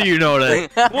 how do you know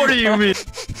that? What do you mean?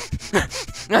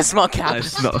 I smell cap.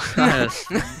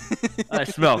 I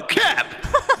smell cap.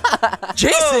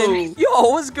 Jason!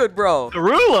 Yo, what's good, bro?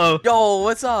 Derulo! Yo,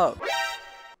 what's up?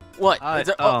 What?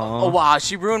 Oh, wow,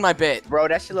 she ruined my bit. Bro,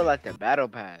 that shit look like the battle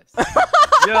pass. Yo,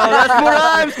 that's what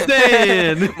I'm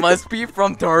saying! Must be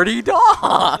from Dirty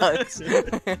Dogs.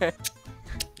 Okay,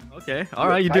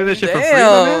 alright, you doing this shit for free,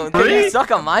 Damn, my man? can you suck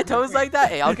on my toes like that?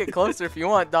 Hey, I'll get closer if you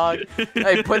want, dog.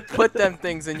 Hey, put them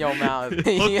things in your mouth. Put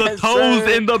the toes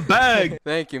in the bag!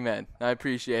 Thank you, man. I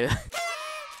appreciate it.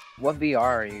 What VR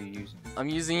are you using? I'm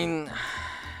using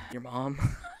your mom.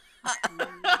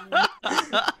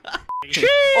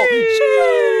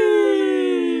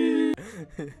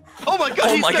 Oh my god!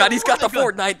 Oh my god, he's got the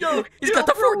Fortnite. He's got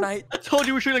the Fortnite. I told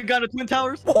you we should have gone to Twin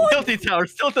Towers. Guilty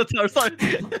Towers, still the tower. Sorry.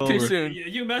 Too soon.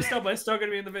 You messed up by still gonna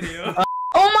be in the video.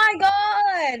 Oh my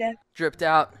god! Dripped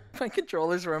out. My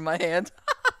controllers were in my hand.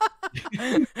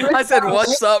 I said,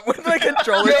 "What's up?" with my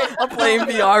controller. I'm playing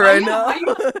VR right now.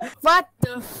 What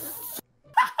the?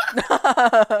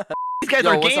 These guys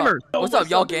are gamers. What's up,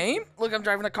 y'all? Game? Look, I'm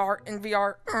driving a car in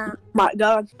VR. My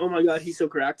god. Oh my god, he's so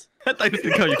cracked. I thought you was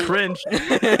gonna call you cringe.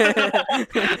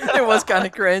 It was kind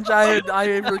of cringe. I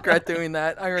regret doing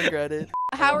that. I regret it.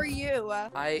 How are you?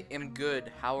 I am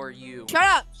good. How are you? Shut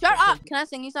up! Shut up! Can I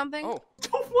sing you something? Oh.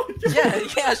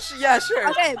 Yeah, sure.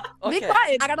 Okay, Okay. be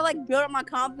quiet. I gotta like build up my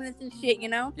confidence and shit, you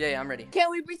know? Yeah, I'm ready. Can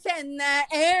we pretend that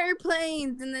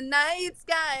airplanes in the night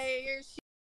sky are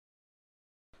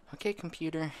Okay,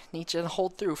 computer. Need you to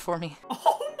hold through for me.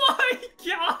 Oh my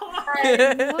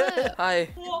God. Hi.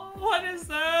 What is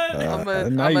that?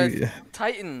 I'm now a you-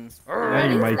 Titan.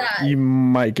 Now you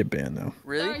might get banned though.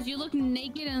 Really? Stars, you look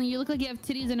naked and you look like you have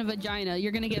titties and a vagina.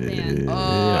 You're gonna get banned.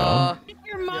 Yeah. Pick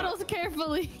your models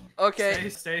carefully. Okay.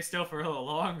 Stay still for a little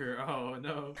longer. Oh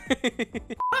no.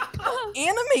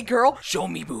 Anime girl, show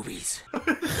me boobies.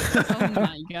 Oh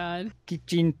my god.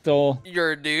 Quinto.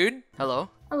 You're a dude. Hello.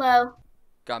 Hello.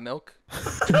 Got milk?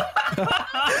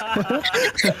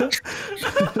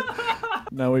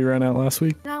 No, we ran out last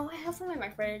week. No, I have some in my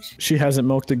fridge. She hasn't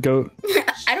milked a goat.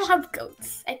 I don't have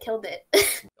goats. I killed it.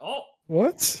 Oh.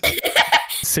 What?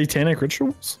 Satanic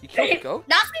rituals? You killed a goat?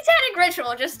 Not satanic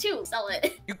ritual, just to sell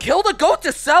it. You killed a goat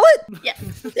to sell it? Yeah.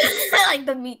 I like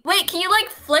the meat. Wait, can you like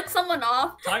flick someone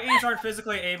off? Titans aren't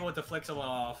physically able to flick someone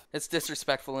off. It's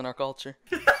disrespectful in our culture.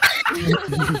 You're a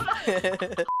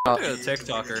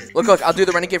TikToker. Look, I'll do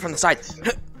the renegade from the side.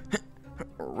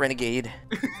 Renegade.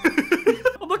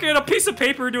 I'm looking at a piece of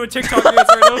paper doing TikTok dance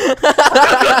right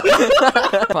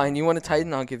now. Fine, you want a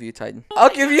Titan? I'll give you a Titan. I'll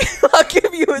give you a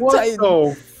Titan.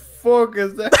 What the fuck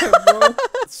is that, bro?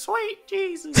 Sweet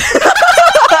Jesus.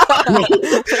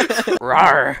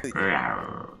 Rawr.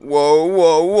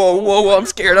 Whoa. I'm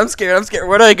scared.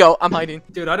 Where do I go? I'm hiding.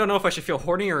 Dude, I don't know if I should feel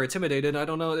horny or intimidated. I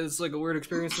don't know. It's like a weird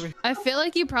experience for me. I feel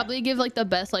like you probably give like the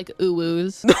best like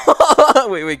ooh-woos.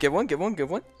 Wait, give one.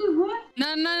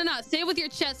 No. Say it with your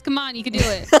chest. Come on, you can do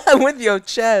it. With your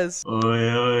chest.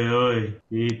 Oi,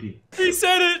 baby. He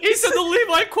said it. He said the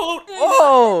Levi quote.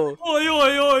 Oh.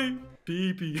 Oi,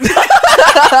 baby.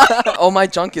 Oh, my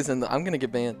junk is in the. I'm gonna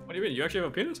get banned. What do you mean? You actually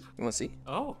have a penis? You wanna see?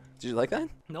 Oh. Did you like that?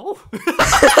 No.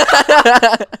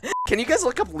 Can you guys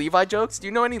look up Levi jokes? Do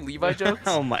you know any Levi jokes?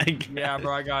 Oh my god. Yeah,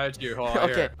 bro, I got you. Hold on,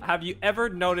 Okay. here. Have you ever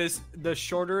noticed the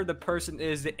shorter the person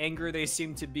is, the angrier they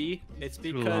seem to be? It's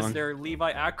because long. they're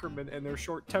Levi Ackerman and they're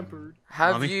short-tempered.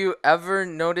 Have you ever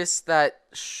noticed that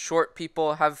short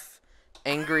people have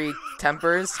angry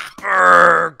tempers?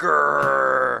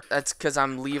 Burger. That's because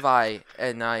I'm Levi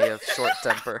and I have short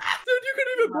temper. Dude, you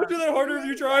couldn't even do that harder if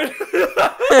you tried.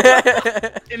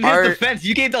 In his defense,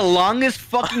 you gave the longest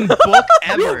fucking book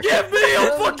ever. You give me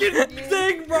a fucking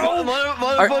thing, bro.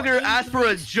 Motherfucker asked for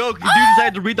a joke. The dude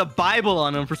decided to read the Bible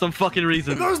on him for some fucking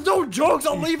reason. There's no jokes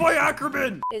on Levi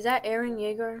Ackerman. Is that Eren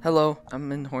Yeager? Hello,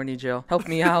 I'm in horny jail. Help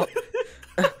me out.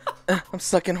 I'm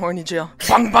stuck in horny jail.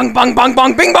 Bong, bong, bong, bong,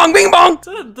 bong, bing, bong, bing, bong. Is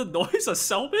that the noise a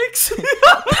cell makes?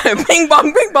 Bing,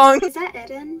 bong, bing, bong. Is that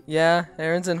Eren? Yeah,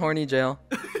 Eren's in horny jail.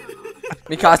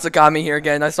 Mikasa got me here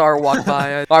again. I saw her walk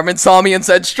by. Armin saw me and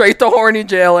said, straight to horny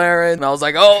jail, Eren. And I was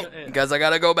like, oh, guess I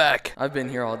gotta go back. I've been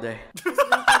here all day.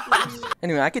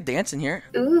 Anyway, I could dance in here.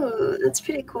 Ooh, that's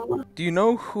pretty cool. Do you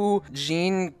know who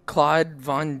Jean-Claude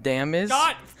Van Damme is?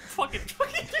 God, fucking.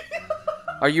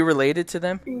 Are you related to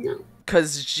them? No.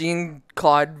 Cause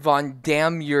Jean-Claude Van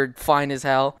Damme, you're fine as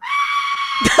hell.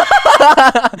 Get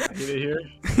it here?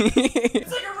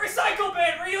 It's like a recycle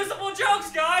bin. Reusable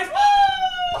jokes, guys. Woo!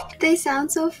 They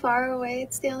sound so far away.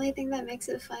 It's the only thing that makes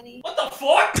it funny. What the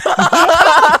fuck?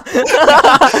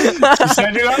 You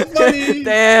said you're not funny.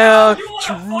 Damn. You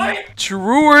wanna fight?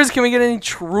 Truers? Can we get any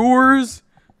truers?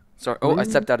 Sorry. Oh, I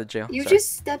stepped out of jail. You Sorry.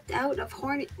 just stepped out of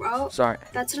horny, bro. Sorry.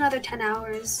 That's another 10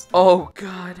 hours. Oh,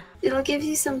 God. It'll give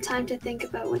you some time to think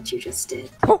about what you just did.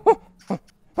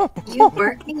 You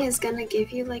barking is gonna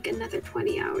give you like another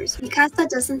 20 hours. Mikasa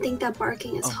doesn't think that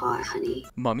barking is hot, honey.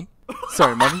 Mummy?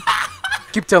 Sorry, Mummy.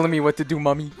 Keep telling me what to do,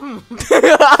 Mummy.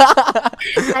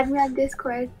 Add me on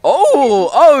Discord.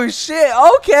 Oh shit,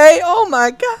 okay, oh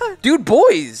my god. Dude,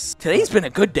 boys, today's been a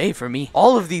good day for me.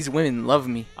 All of these women love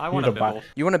me. I want a bibble.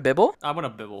 You want a bibble? I want a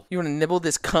bibble. You want to nibble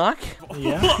this cock?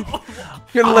 Yeah.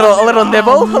 You want a little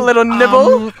nibble? A little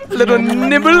nibble? A little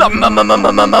nibble?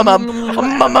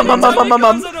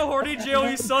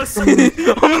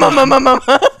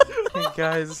 Hey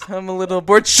guys, I'm a little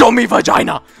bored. Show me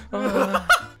vagina!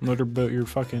 What about your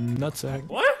fuking nutsack?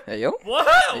 What? Hey yo? What?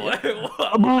 What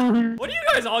are you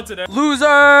guys on today?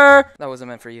 Loser! That wasn't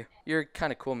meant for you. You're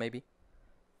kind of cool, maybe.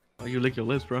 Oh, you lick your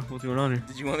lips, bro. What's going on here?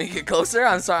 Did you want me to get closer?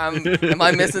 I'm sorry. Am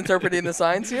I misinterpreting the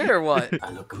signs here or what?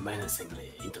 I look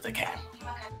menacingly into the cam.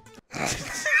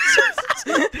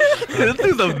 This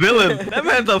dude's a villain. That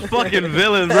man's a fucking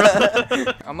villain, bro.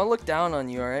 I'm gonna look down on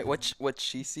you, alright? What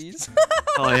she sees?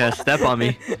 Oh yeah, step on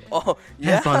me. Oh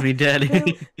yeah. Step on me,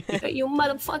 daddy. You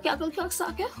motherfucker,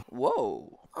 cocksucker.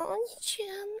 Whoa. On your chin.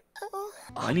 Oh.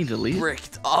 I need to leave.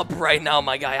 Bricked up right now,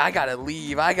 my guy. I gotta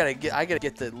leave. I gotta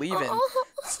get to leaving.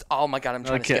 Oh my god, I'm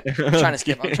trying to skip. I'm trying to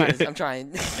skip. I'm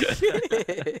trying.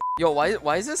 Yo,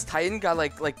 why is this Titan got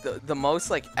like the most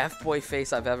like F-boy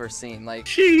face I've ever seen? Like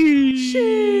sheesh.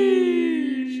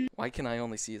 Why can I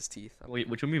only see his teeth? Wait,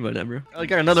 what you mean by that, bro? I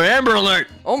got another Amber Alert!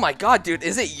 Oh my god, dude,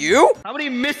 is it you? How many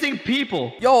missing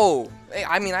people? Yo, hey,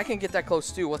 I mean, I can get that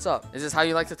close too. What's up? Is this how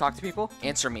you like to talk to people?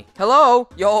 Answer me. Hello?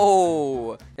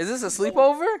 Yo, is this a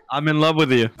sleepover? I'm in love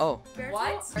with you. Oh.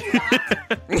 What? Said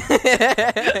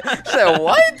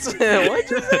what?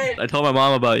 What'd you say? I told my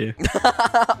mom about you.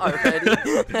 Already?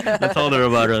 I told her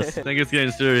about us. I think it's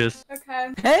getting serious.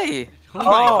 Okay. Hey.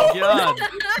 Oh my god.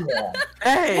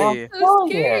 Hey. So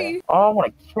scary. Oh, I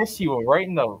want to kiss you right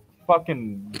in the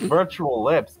fucking virtual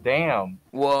lips. Damn.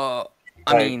 Whoa.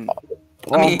 I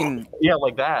Like, mean, yeah,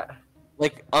 like that.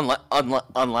 like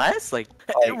unless like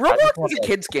I Roblox just is wanna a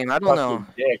kid's game. I don't suck know.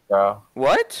 your dick, bro.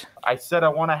 What? I said I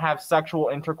want to have sexual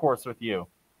intercourse with you.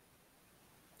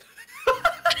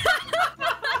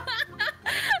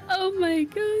 Oh my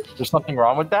gosh. There's something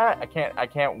wrong with that? I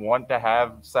can't want to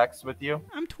have sex with you.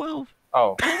 I'm 12.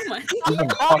 Oh. Oh my Even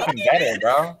fucking better,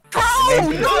 bro.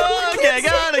 Okay, I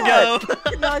gotta go.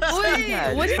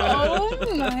 Wait, what? Oh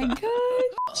my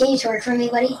god. Can you twerk for me,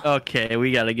 buddy? Okay,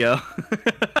 we gotta go.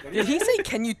 Did he say,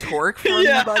 "Can you torque for me,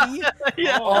 Yeah. buddy"?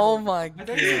 Yeah. Oh my god.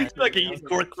 Okay, you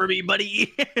twerk for me,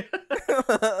 buddy. I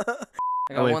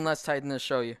got one last Titan to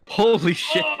show you. Holy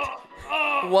shit.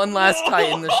 One last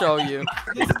Titan to show you.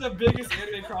 This is the biggest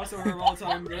anime crossover of all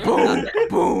time, bro. Boom,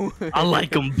 boom. I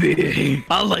like them big.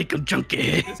 I like them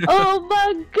chunky. Oh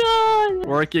my god.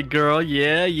 Work it, girl.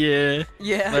 Yeah, yeah.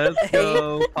 Yeah. Let's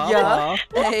go. Pop off.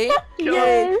 Hey.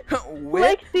 Yes.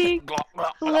 Whip.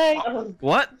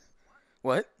 What?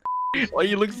 What? Why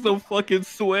you look so fucking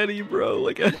sweaty, bro?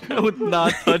 Like, I would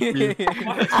not touch you.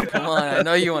 Come on, I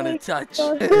know you want to touch.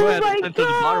 You might have to touch the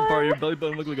bottom part of your belly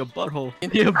button look like a butthole.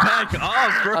 Yeah, back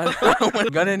off, bro.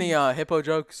 Got any hippo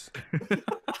jokes?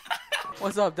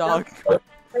 What's up, dog? What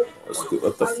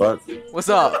the fuck? What's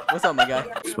up? What's up, my guy?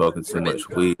 Smoking too much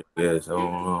weed. Yes, I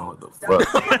don't know what the fuck.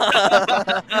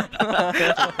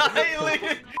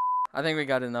 I think we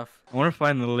got enough. I want to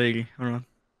find the lady. Hold on.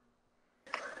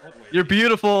 You're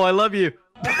beautiful. I love you.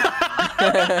 I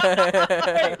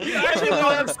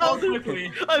found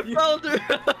quickly. I found her.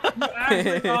 You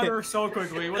actually found her so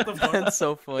quickly. What the fuck? That's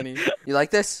so funny. You like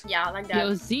this? Yeah, I like that.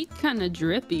 Yo, Zeke kind of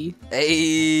drippy.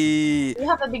 Hey. You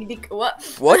have a big dick. What?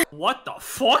 What? What the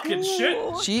fucking shit?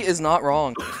 She is not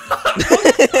wrong.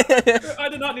 I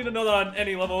did not need to know that on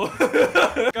any level.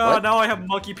 God, now I have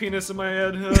monkey penis in my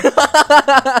head.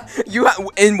 You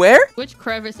in where? Which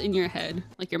crevice in your head?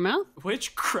 Like your mouth?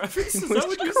 Which crevice? Is that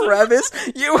Which what you crevice?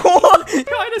 You What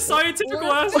kind of scientific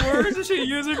ass words is she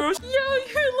using, bro? Yo,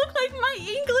 you look like my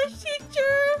English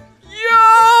teacher.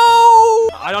 Yo!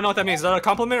 I don't know what that means. Is that a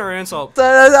compliment or an insult?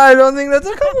 I don't think that's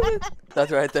a compliment.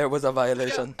 That right there was a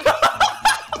violation.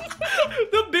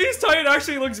 The beast titan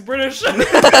actually looks British. I'm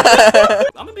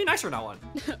gonna be nice from now on.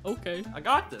 Okay. I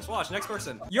got this. Watch, next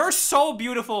person. You're so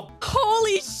beautiful.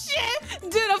 Holy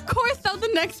shit! Dude, of course I'm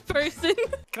the next person.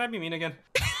 Can I be mean again?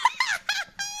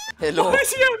 Hello. Why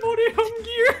is he at body home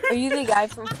gear? Are you the guy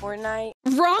from Fortnite?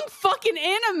 Wrong fucking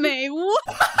anime. What?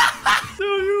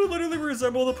 Dude, you literally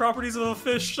resemble the properties of a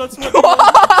fish. That's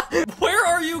what. Where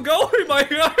are you going, my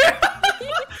guy?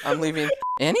 I'm leaving.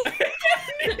 Annie?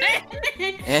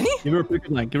 Annie? Give her a pickup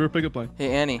line. Give her a pickup line.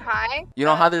 Hey, Annie. Hi. You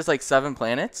know how there's like 7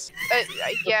 planets?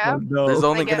 Yeah. No. There's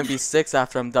only I gonna guess. be 6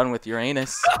 after I'm done with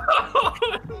Uranus.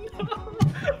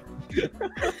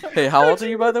 Hey, how old are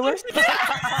you, by the way?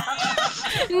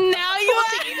 Now you are.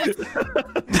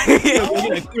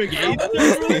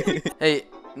 Hey,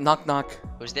 knock knock.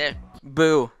 Who's there?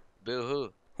 Boo. Boo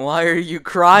hoo. Why are you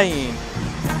crying?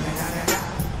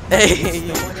 Hey.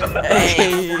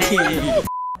 Hey.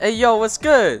 Hey, yo, what's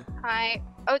good? Hi.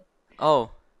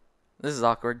 Oh, this is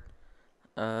awkward.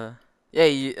 Yeah,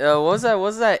 what was that? What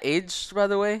was that age, by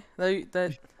the way?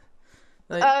 That.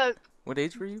 What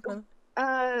age were you, by the way?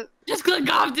 Just click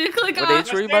off, dude. Click off. What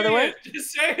age were you, by the way?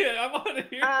 Just say it. I want to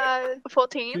hear.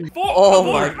 14.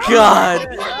 Oh my god!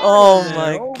 Oh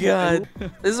my god!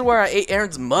 This is where I ate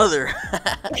Eren's mother.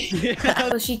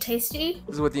 Was she tasty?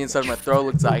 This is what the inside of my throat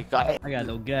looks like. I got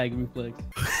no gag reflex.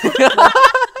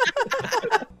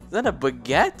 Is that a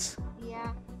baguette?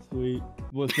 Yeah. Sweet.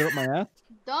 What's up my ass?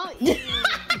 Don't eat.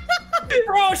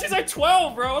 Bro, she's like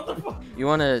 12, bro. What the fuck? You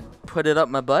want to put it up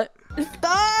my butt?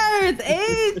 Stars!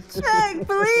 Age check,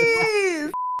 please!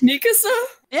 Nikasa?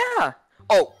 Yeah.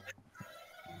 Oh.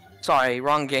 Sorry,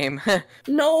 wrong game.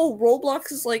 No,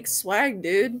 Roblox is like swag,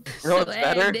 dude. You know what's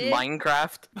better?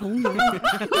 Minecraft.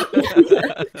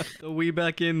 So we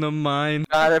back in the mine.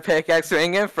 Got a pickaxe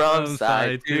swinging from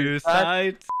side to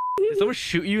side. Did someone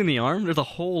shoot you in the arm? There's a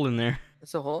hole in there.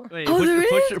 There's a hole? Wait,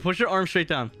 Oh, push your arm straight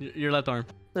down. Your left arm.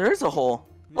 There is a hole.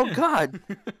 Oh god.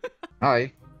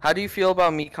 Hi. How do you feel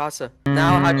about Mikasa?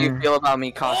 Now, how do you feel about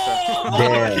Mikasa?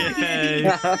 Okay.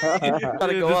 Gotta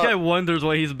Dude, go this up. guy wonders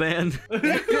why he's banned.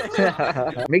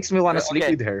 Makes me want to sleep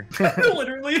Okay. with her.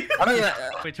 Literally. I mean,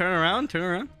 Wait, turn around, turn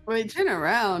around. Wait, turn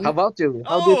around. How about you?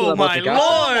 How do you feel Oh about my Mikasa?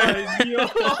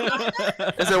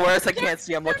 lord! is it worse? I can't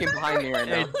see. I'm looking behind me right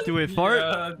Hey, now. do it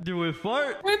fart. Do it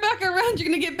fart. Way back around, you're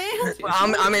gonna get banned.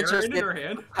 I'm interested.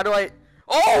 How do I?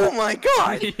 Oh my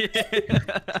god!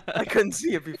 I couldn't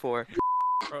see it before.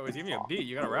 Bro, it's giving you a beat.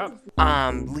 You gotta rap.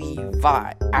 I'm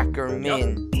Levi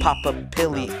Ackerman. Pop a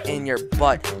pilly in your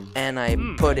butt, and I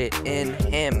put it in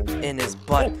him, in his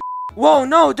butt. Whoa,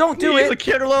 no, don't do Leave it. the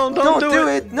kid alone. Don't do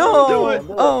it. No. Don't do it.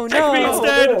 Oh no. Take me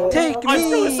instead. Take I'm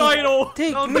me. suicidal.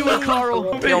 Take Don't me. do it,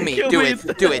 Carl. Kill me. Do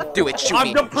it. Do it. Do it. Shoot I'm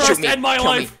me. depressed. Shoot me. End my Kill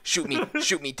life. me. Shoot me.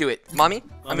 Shoot me. Do it. Mommy.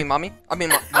 I mean, mommy. I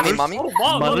mean, mommy.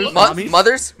 Oh, mom.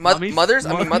 Mothers. Mommies. Mothers.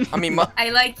 I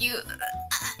like you.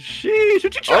 Sheesh,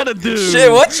 what you trying to do?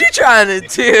 Shit, what you trying to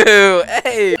do?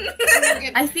 Hey.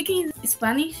 I speak in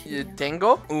Spanish. Yo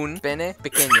tengo un pene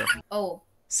pequeño. Oh.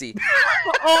 Sí.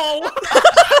 Oh.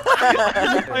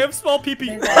 I have small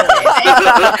pee-pee.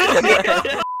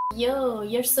 Yo,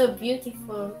 you're so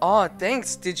beautiful. Oh,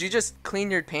 thanks. Did you just clean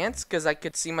your pants? Because I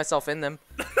could see myself in them.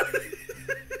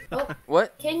 Oh.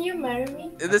 What? Can you marry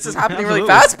me? This is happening really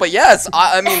fast, but yes.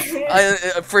 I mean,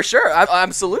 for sure.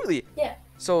 Absolutely. Yeah.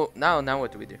 So now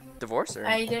what do we do? Divorce or?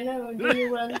 I don't know. Do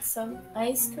you want some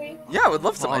ice cream? Yeah, I would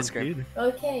love some ice cream.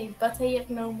 Okay, but I have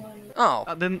no money. Oh,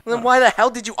 then why the hell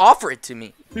did you offer it to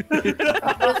me?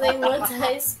 But I want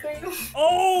ice cream.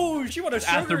 Oh, she want a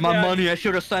sugar After my daddy. money, I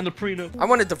should have signed a prenup. I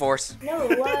want a divorce. No,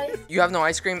 why? You have no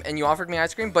ice cream and you offered me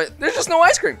ice cream, but there's just no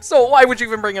ice cream. So why would you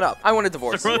even bring it up? I want a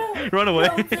divorce. Run away.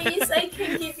 No, please, I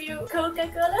can give you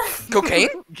Coca-Cola. Cocaine?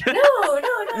 No.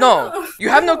 No. You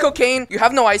have no cocaine. You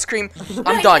have no ice cream.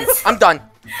 I'm done. I'm done.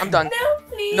 I'm done. No,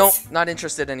 please. No, not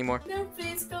interested anymore. No,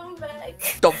 please come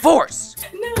back. Divorce.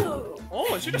 No.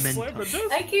 Oh, she just slammed the disc.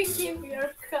 I can give you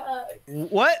a card.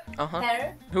 What? Uh-huh.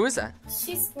 Her. Who is that?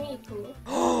 She's Miku.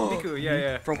 Miku,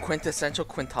 yeah. From Quintessential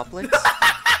Quintuplets?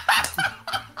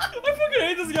 I fucking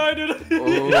hate this guy, dude.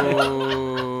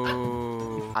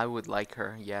 Oh. I would like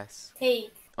her, yes. Hey.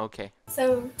 Okay.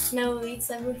 So, no, it's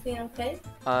everything okay?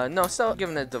 No, still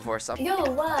giving a divorce up. No,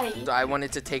 why? I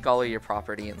wanted to take all of your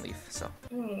property and leave, so.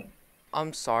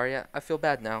 I'm sorry, I feel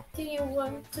bad now. Do you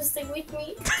want to stay with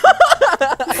me?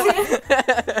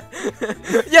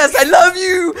 Yes, I love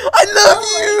you! I love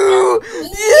you!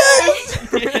 Yes!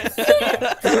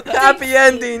 Happy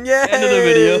ending, yay! End of the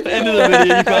video. End of the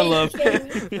video. You found love.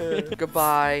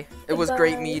 Goodbye. It was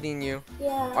great Goodbye. meeting you.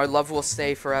 Yeah. Our love will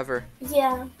stay forever.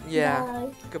 Yeah. Yeah.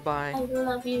 Bye. Goodbye. I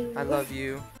love you. I love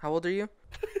you. How old are you?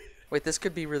 Wait, this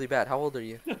could be really bad. How old are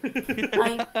you?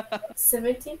 I'm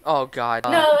 17. Oh God.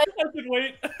 No, I could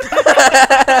wait.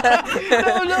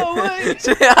 No, wait.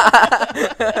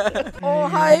 Oh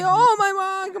hi! Oh my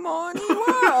God! Good morning,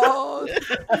 world.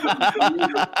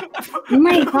 Oh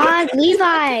my god,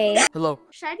 Levi! Hello.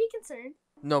 Should I be concerned?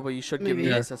 No, but you should give me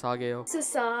a Sasageo.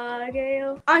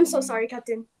 Sasageo. I'm so sorry,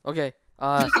 Captain. Okay.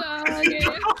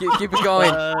 Keep it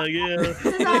going.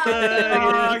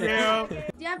 Sasageo. Do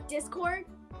you have Discord?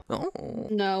 No.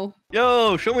 No.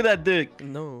 Yo, show me that dick.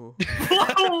 No.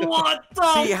 What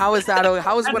the? See, how is that?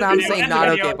 How is what I'm saying not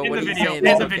okay, but what he's saying is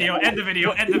End the video. End the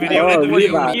video. End the video. End the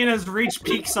video. Ian has reached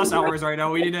peak sus hours right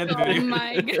now. We need to end the video. Oh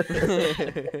my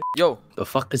God. Yo. The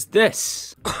fuck is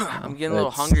this? I'm getting a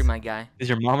little hungry, my guy. Is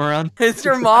your mom around? Is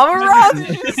your mom around?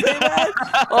 Did you say that?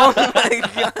 Oh my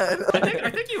God. I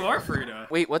think you are Frida.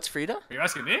 Wait, what's Frida? Are you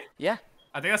asking me? Yeah.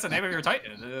 I think that's the name of your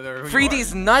Titan. Free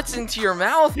these nuts into your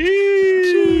mouth.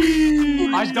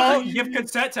 I don't give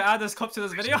consent to add this clip to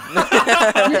this video.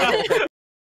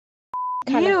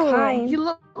 You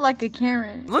look like a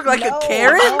Karen. Look like a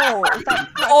Karen?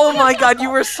 Oh my God, you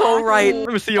were so right.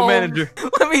 Let me see your manager.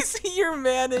 Let me see your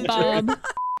manager. Bob.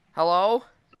 Hello?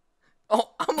 Oh,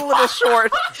 I'm a little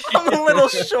short. I'm a little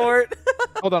short.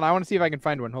 Hold on, I want to see if I can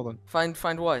find one. Hold on. Find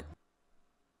what?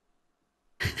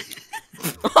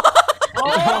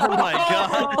 Oh my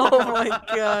God. Oh my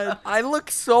God. I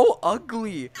look so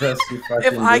ugly.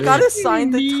 If I got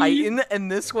assigned the Titan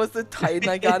and this was the Titan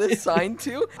I got assigned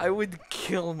to, I would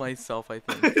kill myself, I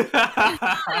think.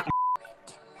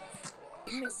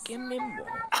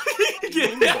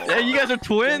 Yeah, you guys are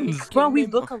twins. Bro, we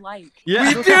look alike.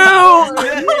 Yeah. We do!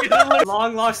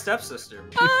 Long lost stepsister.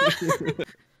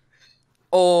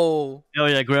 Oh. Oh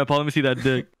yeah, Grandpa, let me see that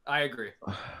dick. I agree.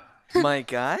 My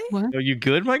guy? Are you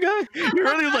good, my guy? You're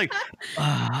really like,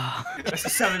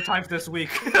 That's 7 times this week.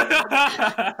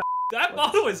 That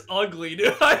model is ugly,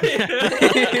 dude.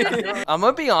 I'm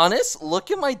gonna be honest.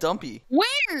 Look at my dumpy.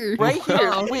 Where? Right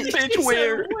here. Wait, Bitch,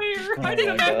 where? I need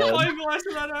a magnifying glass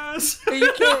for that ass.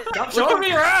 You can't. Stop showing me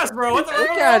your ass, bro. What the Look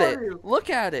at it. Look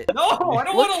at it. No, I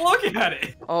don't want to look at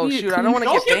it. Oh shoot, I don't want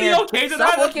to get banned. Okay to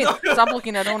Stop that. looking. Stop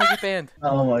looking. I don't want to get banned.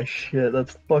 Oh my shit,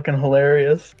 that's fucking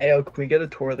hilarious. Hey, can we get a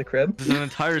tour of the crib? There's an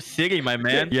entire city, my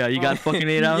man. Yeah, you got fucking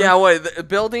 8 hours? Yeah, wait, the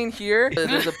building here.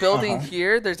 There's a building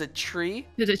here. There's a tree.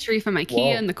 There's a tree from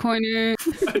IKEA in the corner.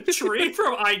 A tree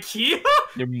from IKEA?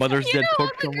 Your mother's dead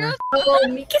corpse somewhere. Oh,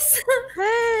 Mikasa.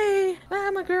 Hey,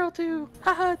 I'm a girl too.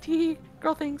 Haha, T.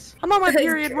 Girl things. I'm on my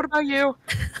period. What about you?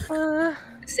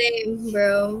 Same,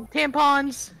 bro.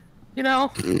 Tampons. You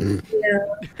know? Yeah.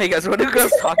 Hey guys, what do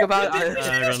girls talk about? Did you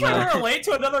just try to relate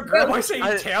to another girl by saying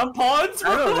tampons?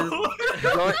 I don't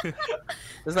know.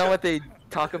 Isn't that what they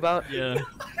talk about? Yeah.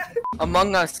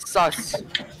 Among Us sus.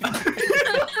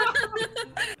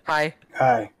 Hi.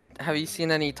 Hi. Have you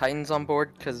seen any Titans on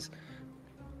board? Cause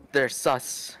they're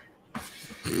sus.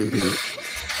 This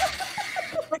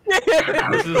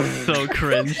is so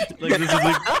cringe. Like, this is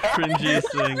the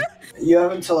cringiest thing. You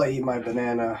have until I eat my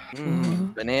banana.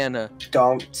 Banana.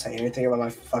 Don't say anything about my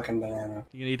fucking banana.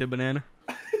 You gonna eat a banana?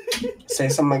 Say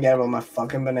something again about my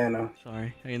fucking banana.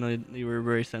 Sorry, I know you were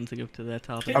very sensitive to that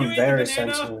topic. I'm very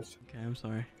sensitive. Okay, I'm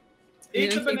sorry.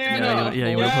 Eat the banana. Yeah,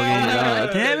 you wanna fucking eat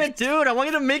it. Damn it, dude! I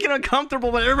wanted to make it uncomfortable,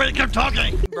 but everybody kept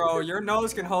talking. Bro, your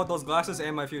nose can hold those glasses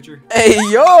and my future. Hey,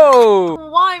 yo!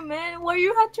 Why, man? Why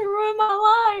you had to ruin my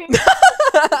life?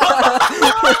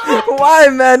 Why,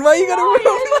 man? Why you gotta ruin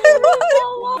my life?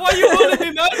 Why you bullying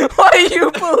me, man? Why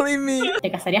you bullying me? ¿Te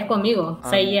casarías conmigo?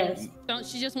 Say yes. Don't.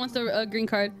 She just wants a green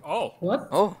card. Oh. What?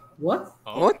 Oh. What?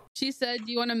 What? She said,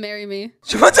 "Do you want to marry me?"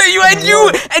 She wants to you and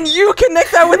you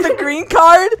connect that with the green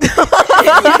card?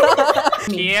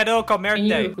 Quiero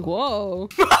comerte. Whoa.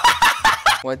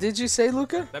 What did you say,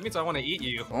 Luca? That means I want to eat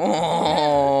you.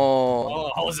 Oh,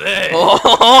 Jose.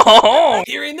 Oh.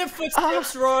 Hearing the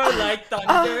footsteps roar like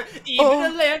thunder, even a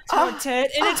lamb torn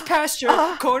in its pasture,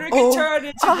 corner can turn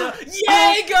into the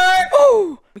Yeager.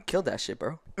 Oh, we killed that shit,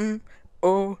 bro.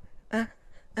 Oh.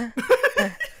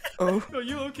 Oh. No,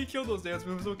 you okay kill those dance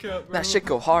moves, okay, bro. That shit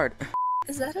go hard.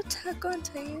 Is that Attack on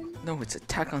Titan? No, it's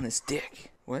Attack on his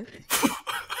dick. What?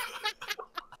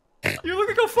 You look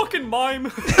like a fucking mime.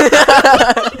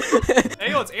 Hey,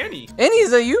 yo, it's Annie. Annie,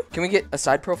 is that you? Can we get a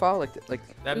side profile like?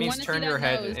 That means turn your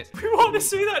head. We want to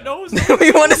see that nose.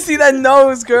 We want to see that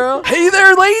nose, girl. Hey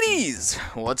there, ladies.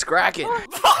 What's cracking?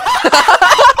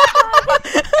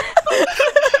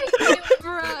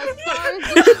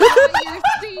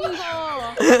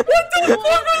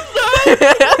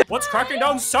 What's cracking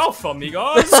down south,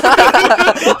 amigos?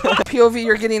 POV,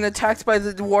 you're getting attacked by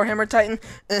the Warhammer Titan.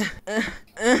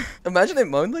 Imagine it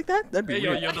moaned like that. That'd be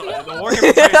weird. Yo, the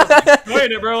Warhammer Titan is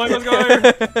doing it, bro. Like, what's going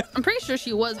on? I'm pretty sure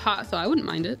she was hot, so I wouldn't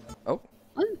mind it. Oh.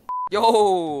 What?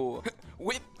 Yo.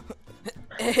 Whip.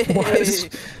 Hey.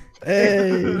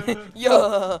 Hey.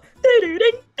 Yo.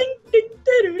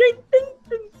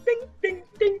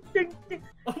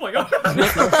 Oh my god.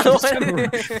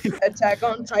 Attack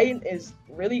on Titan is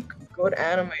really good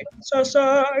anime.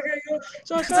 Sasageyo.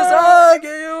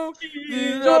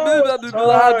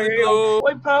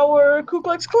 White power, Ku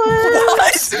Klux Klan.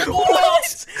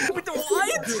 What? With the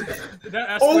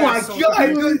white? Oh my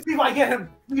god! Levi, get him!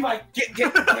 Levi, get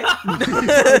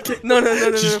No.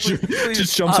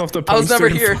 Just jumps off the poster. I was never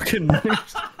here.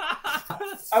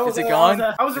 Is it gone?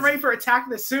 I wasn't ready for attack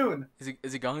this soon.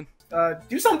 Is it gone?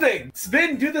 Do something!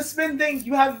 Spin, do the spin thing.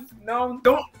 You have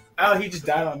don't. Oh, he just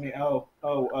died on me.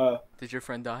 Did your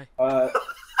friend die? I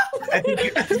think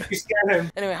you scared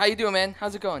him. Anyway, how you doing, man?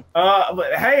 How's it going?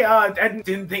 But hey, I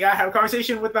didn't think I'd have a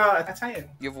conversation with a Titan.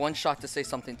 You have one shot to say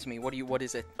something to me. What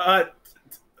is it?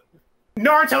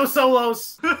 Naruto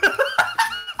solos.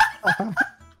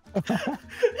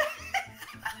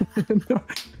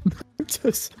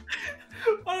 Just.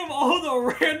 Out of all the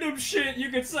random shit you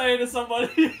could say to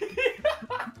somebody.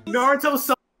 Naruto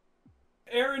solos.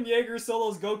 Eren Yeager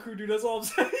solos Goku, dude. That's all I'm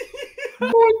saying.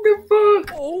 What the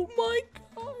fuck? Oh my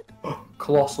god.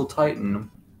 Colossal Titan.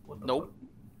 Nope.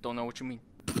 Don't know what you mean.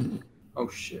 Oh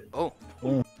shit. Oh.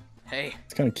 Hey.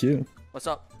 It's kind of cute. What's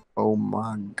up? Oh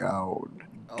my god,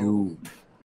 dude.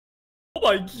 Oh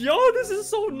my god, this is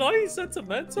so nice,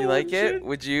 sentimental. You like shit. it?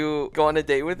 Would you go on a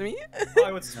date with me?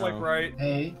 I would swipe right.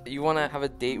 Hey. You wanna have a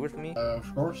date with me?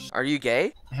 Of course. Are you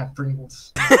gay? I have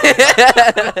Pringles.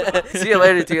 See you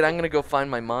later, dude. I'm gonna go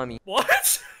find my mommy.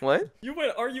 What? What? You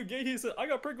went, are you gay? He said, I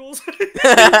got Pringles.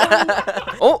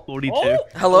 Oh. 42.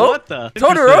 Hello? What the?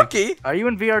 Todoroki? Are you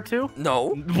in VR too?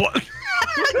 No. What?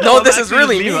 No, this is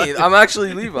really me. I'm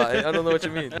actually Levi. I don't know what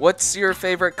you mean. What's your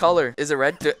favorite color? Is it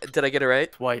red? Did I get it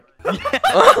right? White.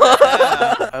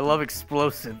 I love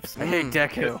explosives. I hate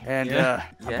Deku. And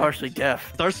I'm partially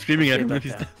deaf. Start screaming at him if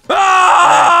he's deaf.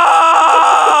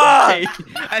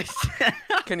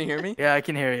 Can you hear me? Yeah, I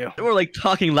can hear you. They were like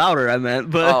talking louder, I meant,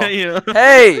 but you know.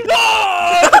 Hey!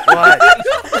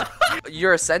 What?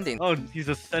 You're ascending. Oh, he's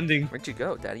ascending. Where'd you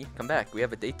go, Daddy? Come back. We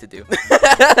have a date to do.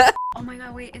 Oh my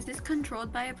god, wait, is this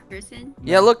controlled by a person?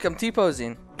 Yeah, look, I'm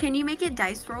T-posing. Can you make it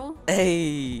dice roll?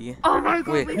 Hey. Oh my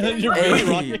god, Wait. wait, You're Hey.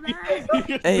 really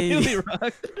Hey.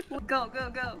 Go, go,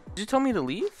 go. Did you tell me to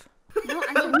leave? No,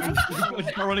 I said dice roll.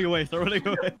 Start running away. Start running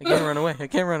away. I can't run away. I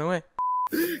can't run away.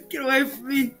 Get away from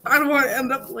me. I don't want to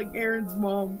end up like Eren's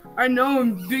mom. I know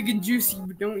I'm big and juicy,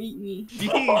 but don't eat me.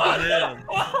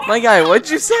 My guy, what'd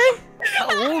you say?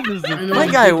 How old is this? My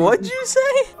guy, what'd you say?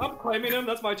 I'm claiming him.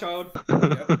 That's my child.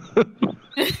 Are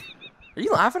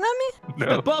you laughing at me?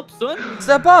 No. Step up, son.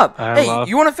 Step up. I Hey, love-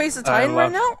 you want to face the I Titan right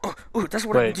love- now? Ooh, that's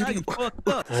what Wait. I'm gonna do.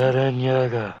 Eren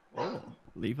Yeager. Oh,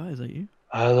 Levi, is that you?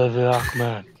 I love you,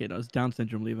 Ahmed. Okay, no, it's Down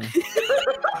syndrome, Levi.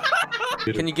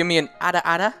 Can you give me an ada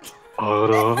ada?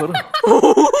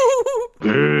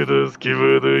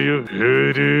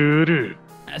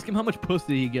 Ask him how much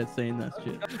pussy he gets saying that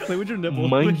shit. Play with your nipple.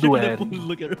 Mind With your blend. nipple and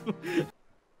look at him.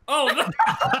 Oh no!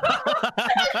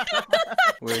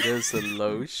 Where does the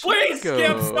lotion Please, go?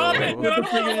 Skip, stop it!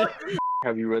 No.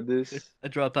 Have you read this? I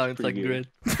dropped out in second grade.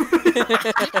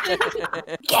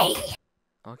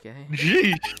 Okay.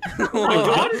 Jeez.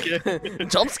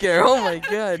 Jump scare. Oh my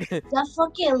god. That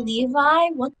fucking Levi?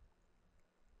 What?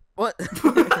 What?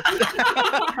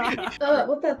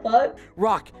 What the fuck?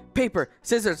 Rock, paper,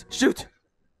 scissors, shoot.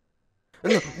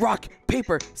 No, rock,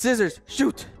 paper, scissors,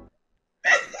 shoot.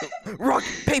 Rock,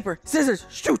 paper, scissors,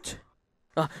 shoot.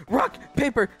 Rock,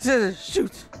 paper, scissors,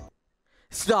 shoot.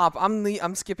 Stop.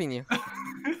 I'm skipping you.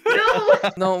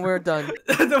 No, we're done.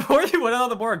 The more you went out,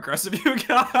 the more aggressive you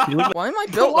got. Why am I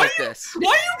built like this?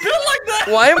 Why are you built like that?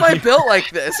 Why am I built like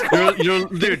this?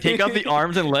 Dude, take out the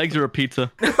arms and legs or a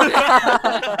pizza.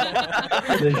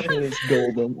 This shit is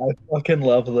golden. I fucking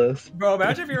love this. Bro,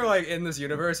 imagine if you were like in this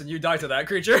universe and you died to that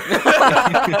creature.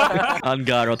 On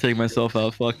God, I'll take myself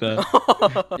out. Fuck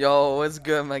that. Yo, what's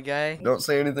good, my guy? Don't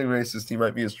say anything racist. He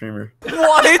might be a streamer.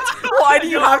 What? Why do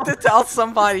you have to tell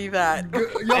somebody that?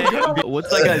 What's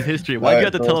that guy's history? Why do you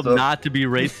have to tell him not to be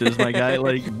racist, my guy?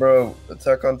 Like, bro,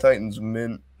 Attack on Titan's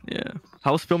mint. Yeah.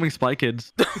 How's filming Spy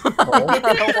Kids? What?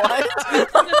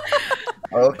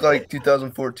 I look like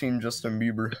 2014 Justin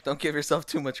Bieber. Don't give yourself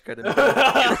too much credit.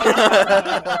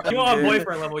 You want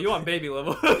boyfriend level, you want baby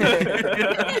level.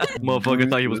 Motherfucker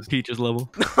thought he was Peach's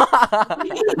level.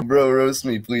 Bro, roast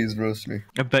me, please roast me.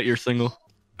 I bet you're single.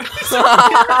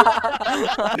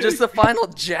 Just the final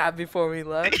jab before we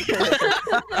left.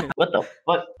 What the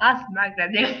fuck? I smacked that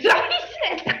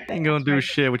nigga. Ain't gonna do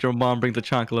shit with your mom brings the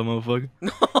chocolate, motherfucker.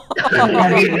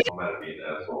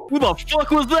 Who the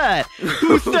fuck was that?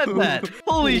 Who said that?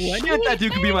 Holy shit, that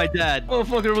dude could be my dad.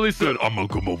 Motherfucker really said, I'm gonna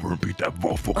come over and beat that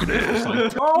motherfucking ass.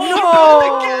 Like,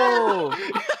 No!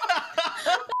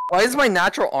 Why is my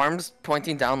natural arms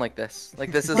pointing down like this?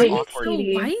 Like this is Wait, awkward. so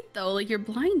white though, like you're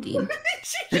blinding.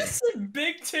 She just said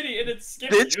big titty and it's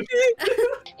scared Bitch. you.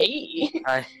 Hey.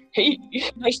 Hi. Hey,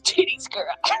 nice titties, girl.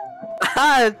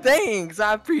 Ah, thanks.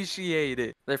 I appreciate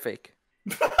it. They're fake.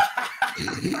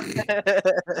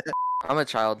 I'm a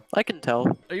child. I can tell.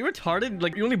 are you retarded?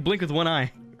 Like, you only blink with one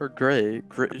eye. Or gray.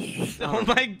 Oh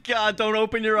my god, don't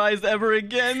open your eyes ever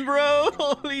again, bro.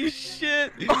 Holy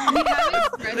shit. You have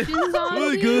expressions on. Oh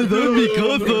my god, that'd be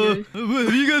Casa.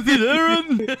 Have you guys seen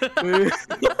Eren?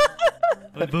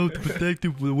 I'm about to protect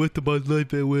you for the rest of my life,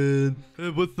 Eren. Hey,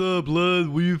 what's up, blood?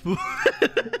 Where you from?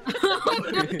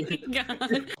 Oh my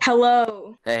god.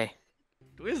 Hello. Hey.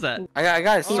 Who is that? I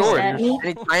got a Can you sword. stab me?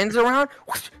 Any tines around?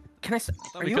 Can I?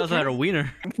 Are you Because I had a okay?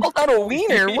 wiener. You pulled out a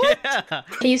wiener. What? Yeah.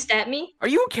 Can you stab me? Are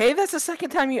you okay? That's the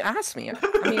second time you asked me.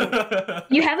 I mean,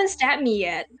 You haven't stabbed me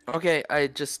yet. okay, I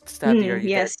just stabbed you. Are you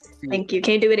Yes. dead? Thank you.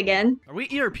 Can you do it again? Are we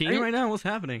ERPing right now? What's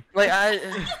happening? Like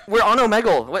we're on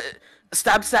Omegle. What?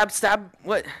 Stab, stab, stab.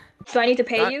 What? So I need to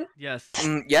pay you? Yes.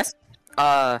 Yes.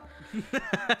 Yeah.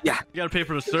 You gotta pay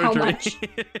for the How surgery. much?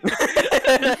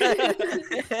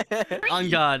 On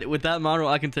God, with that model,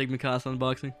 I can take Mikasa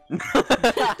unboxing.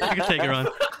 I can take her on.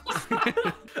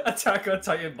 Attack on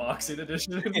Titan boxing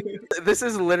edition. This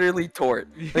is literally tort.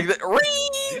 Like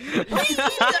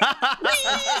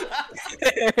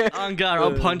On God,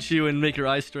 I'll punch you and make your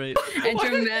eyes straight. And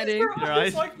dramatic. Your eyes.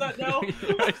 It's like that now.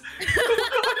 Your eyes-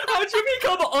 How'd you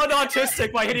become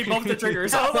unautistic by hitting both the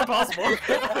triggers? How is that possible?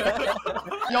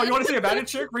 Yo, you want to see a bad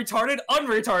chick? Retarded,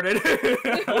 unretarded.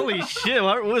 Holy shit,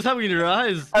 what was happening in your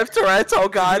eyes? I have Tourette's, oh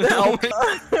god, help.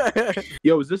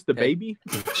 Yo, is this the baby?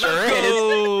 Sure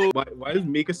is. Why does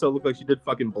Mikasa look like she did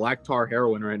fucking black tar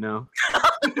heroin right now?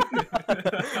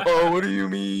 Oh, what do you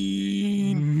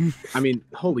mean? I mean,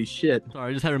 holy shit. Sorry,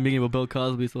 I just had a meeting with Bill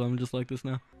Cosby, so I'm just like this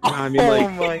now. I mean, like,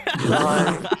 oh my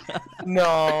god.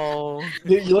 No.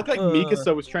 Dude, you look like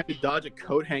Mikasa was trying to dodge a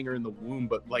coat hanger in the womb,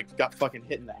 but like got fucking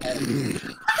hit in the head.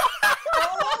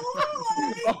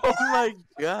 Oh my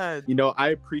god. You know, I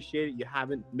appreciate it. You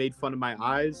haven't made fun of my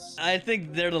eyes. I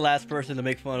think they're the last person to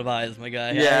make fun of eyes, my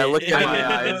guy. Yeah, look at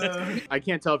my eyes. I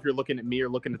can't tell if you're looking at me or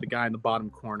looking at the guy in the bottom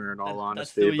corner, in all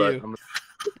honesty. That's still but you.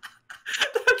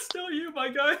 That's still you, my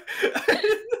guy.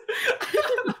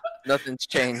 Nothing's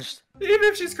changed. Even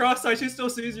if she's cross-eyed, she still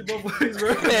sees you both ways, bro.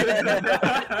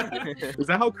 Is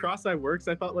that how cross-eye works?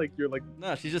 I thought like you're like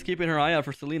No, she's just keeping her eye out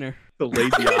for Selena. the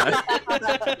lazy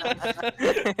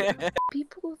eye.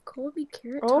 People have called me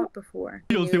Carrot Top before.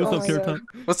 You don't say what's up, Carrot Top.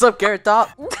 What's up, Carrot Top?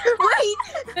 Wait!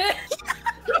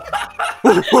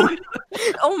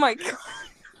 Oh my god.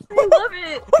 I love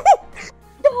it.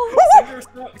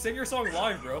 Sing your song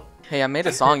live, bro. Hey, I made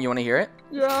a song. You want to hear it?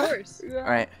 Yeah. Of course. Yeah. All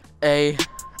right. Hey,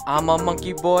 I'm a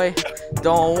monkey boy.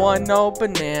 Don't want no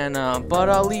banana, but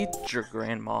I'll eat your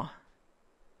grandma.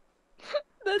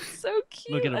 That's so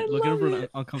cute. Look at him. Look at him for an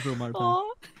uncomfortable amount of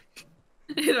time.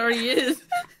 It already is.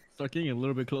 Start getting a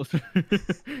little bit closer. I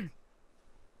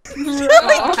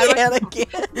can't.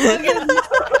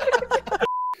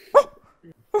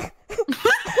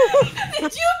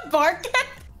 Did you bark at?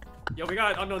 Yo, we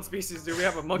got an unknown species, dude. We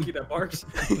have a monkey that barks.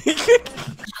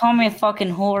 Call me a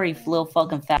fucking whore, you little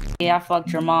fucking fat. Yeah, I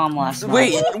fucked your mom last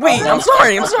night. Wait, I'm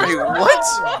sorry. What?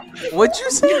 What'd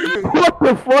you say? What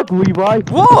the fuck, Levi?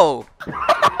 Whoa!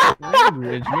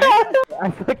 Language, man. I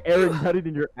feel like Eren nutted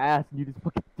in your ass and you just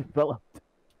fucking developed.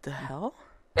 The hell?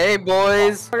 Hey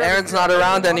boys, Eren's not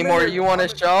around anymore. You want a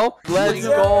show? Let's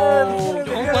go! Oh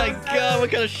my god, what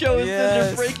kind of show is this?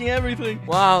 You're breaking everything.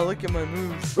 Wow, look at my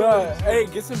moves. Bro, hey,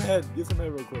 get some head. Get some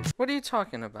head real quick. What are you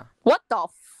talking about? What the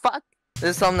fuck?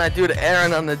 This is something I do to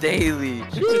Eren on the daily.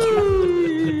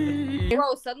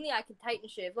 Bro, suddenly I can tighten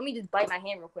shit. Let me just bite my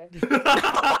hand real quick.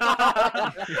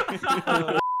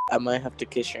 I might have to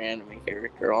kiss your anime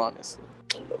character, honestly.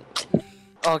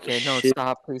 Okay, no,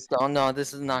 stop, please don't. No,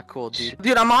 this is not cool, dude.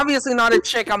 Dude, I'm obviously not a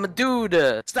chick, I'm a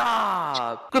dude.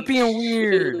 Stop. Quit being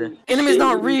weird. Anime's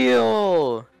not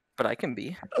real. But I can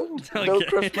be. Okay.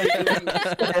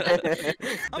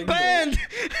 I'm banned!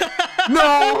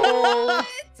 No!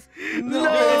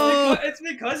 No! It's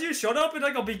because you showed up in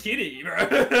like a bikini, bro.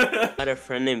 I had a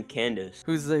friend named Candace.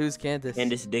 Who's Candace?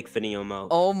 Candace dick fit in your mouth.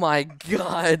 Oh my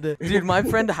god. Dude, my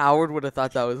friend Howard would have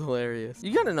thought that was hilarious.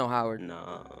 You gotta know Howard.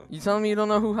 No. You telling me you don't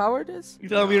know who Howard is? You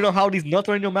telling me you know how these nuts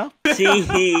are in your mouth?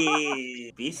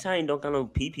 See, B-sign don't got no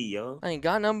pee-pee, yo. I ain't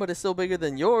got none, but it's still bigger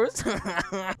than yours.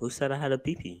 Who said I had a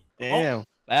pee-pee? Damn.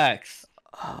 Facts.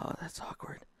 Oh, that's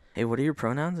awkward. Hey, what are your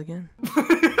pronouns again?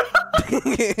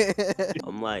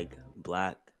 I'm like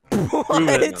black.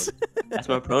 What? That's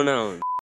my pronoun.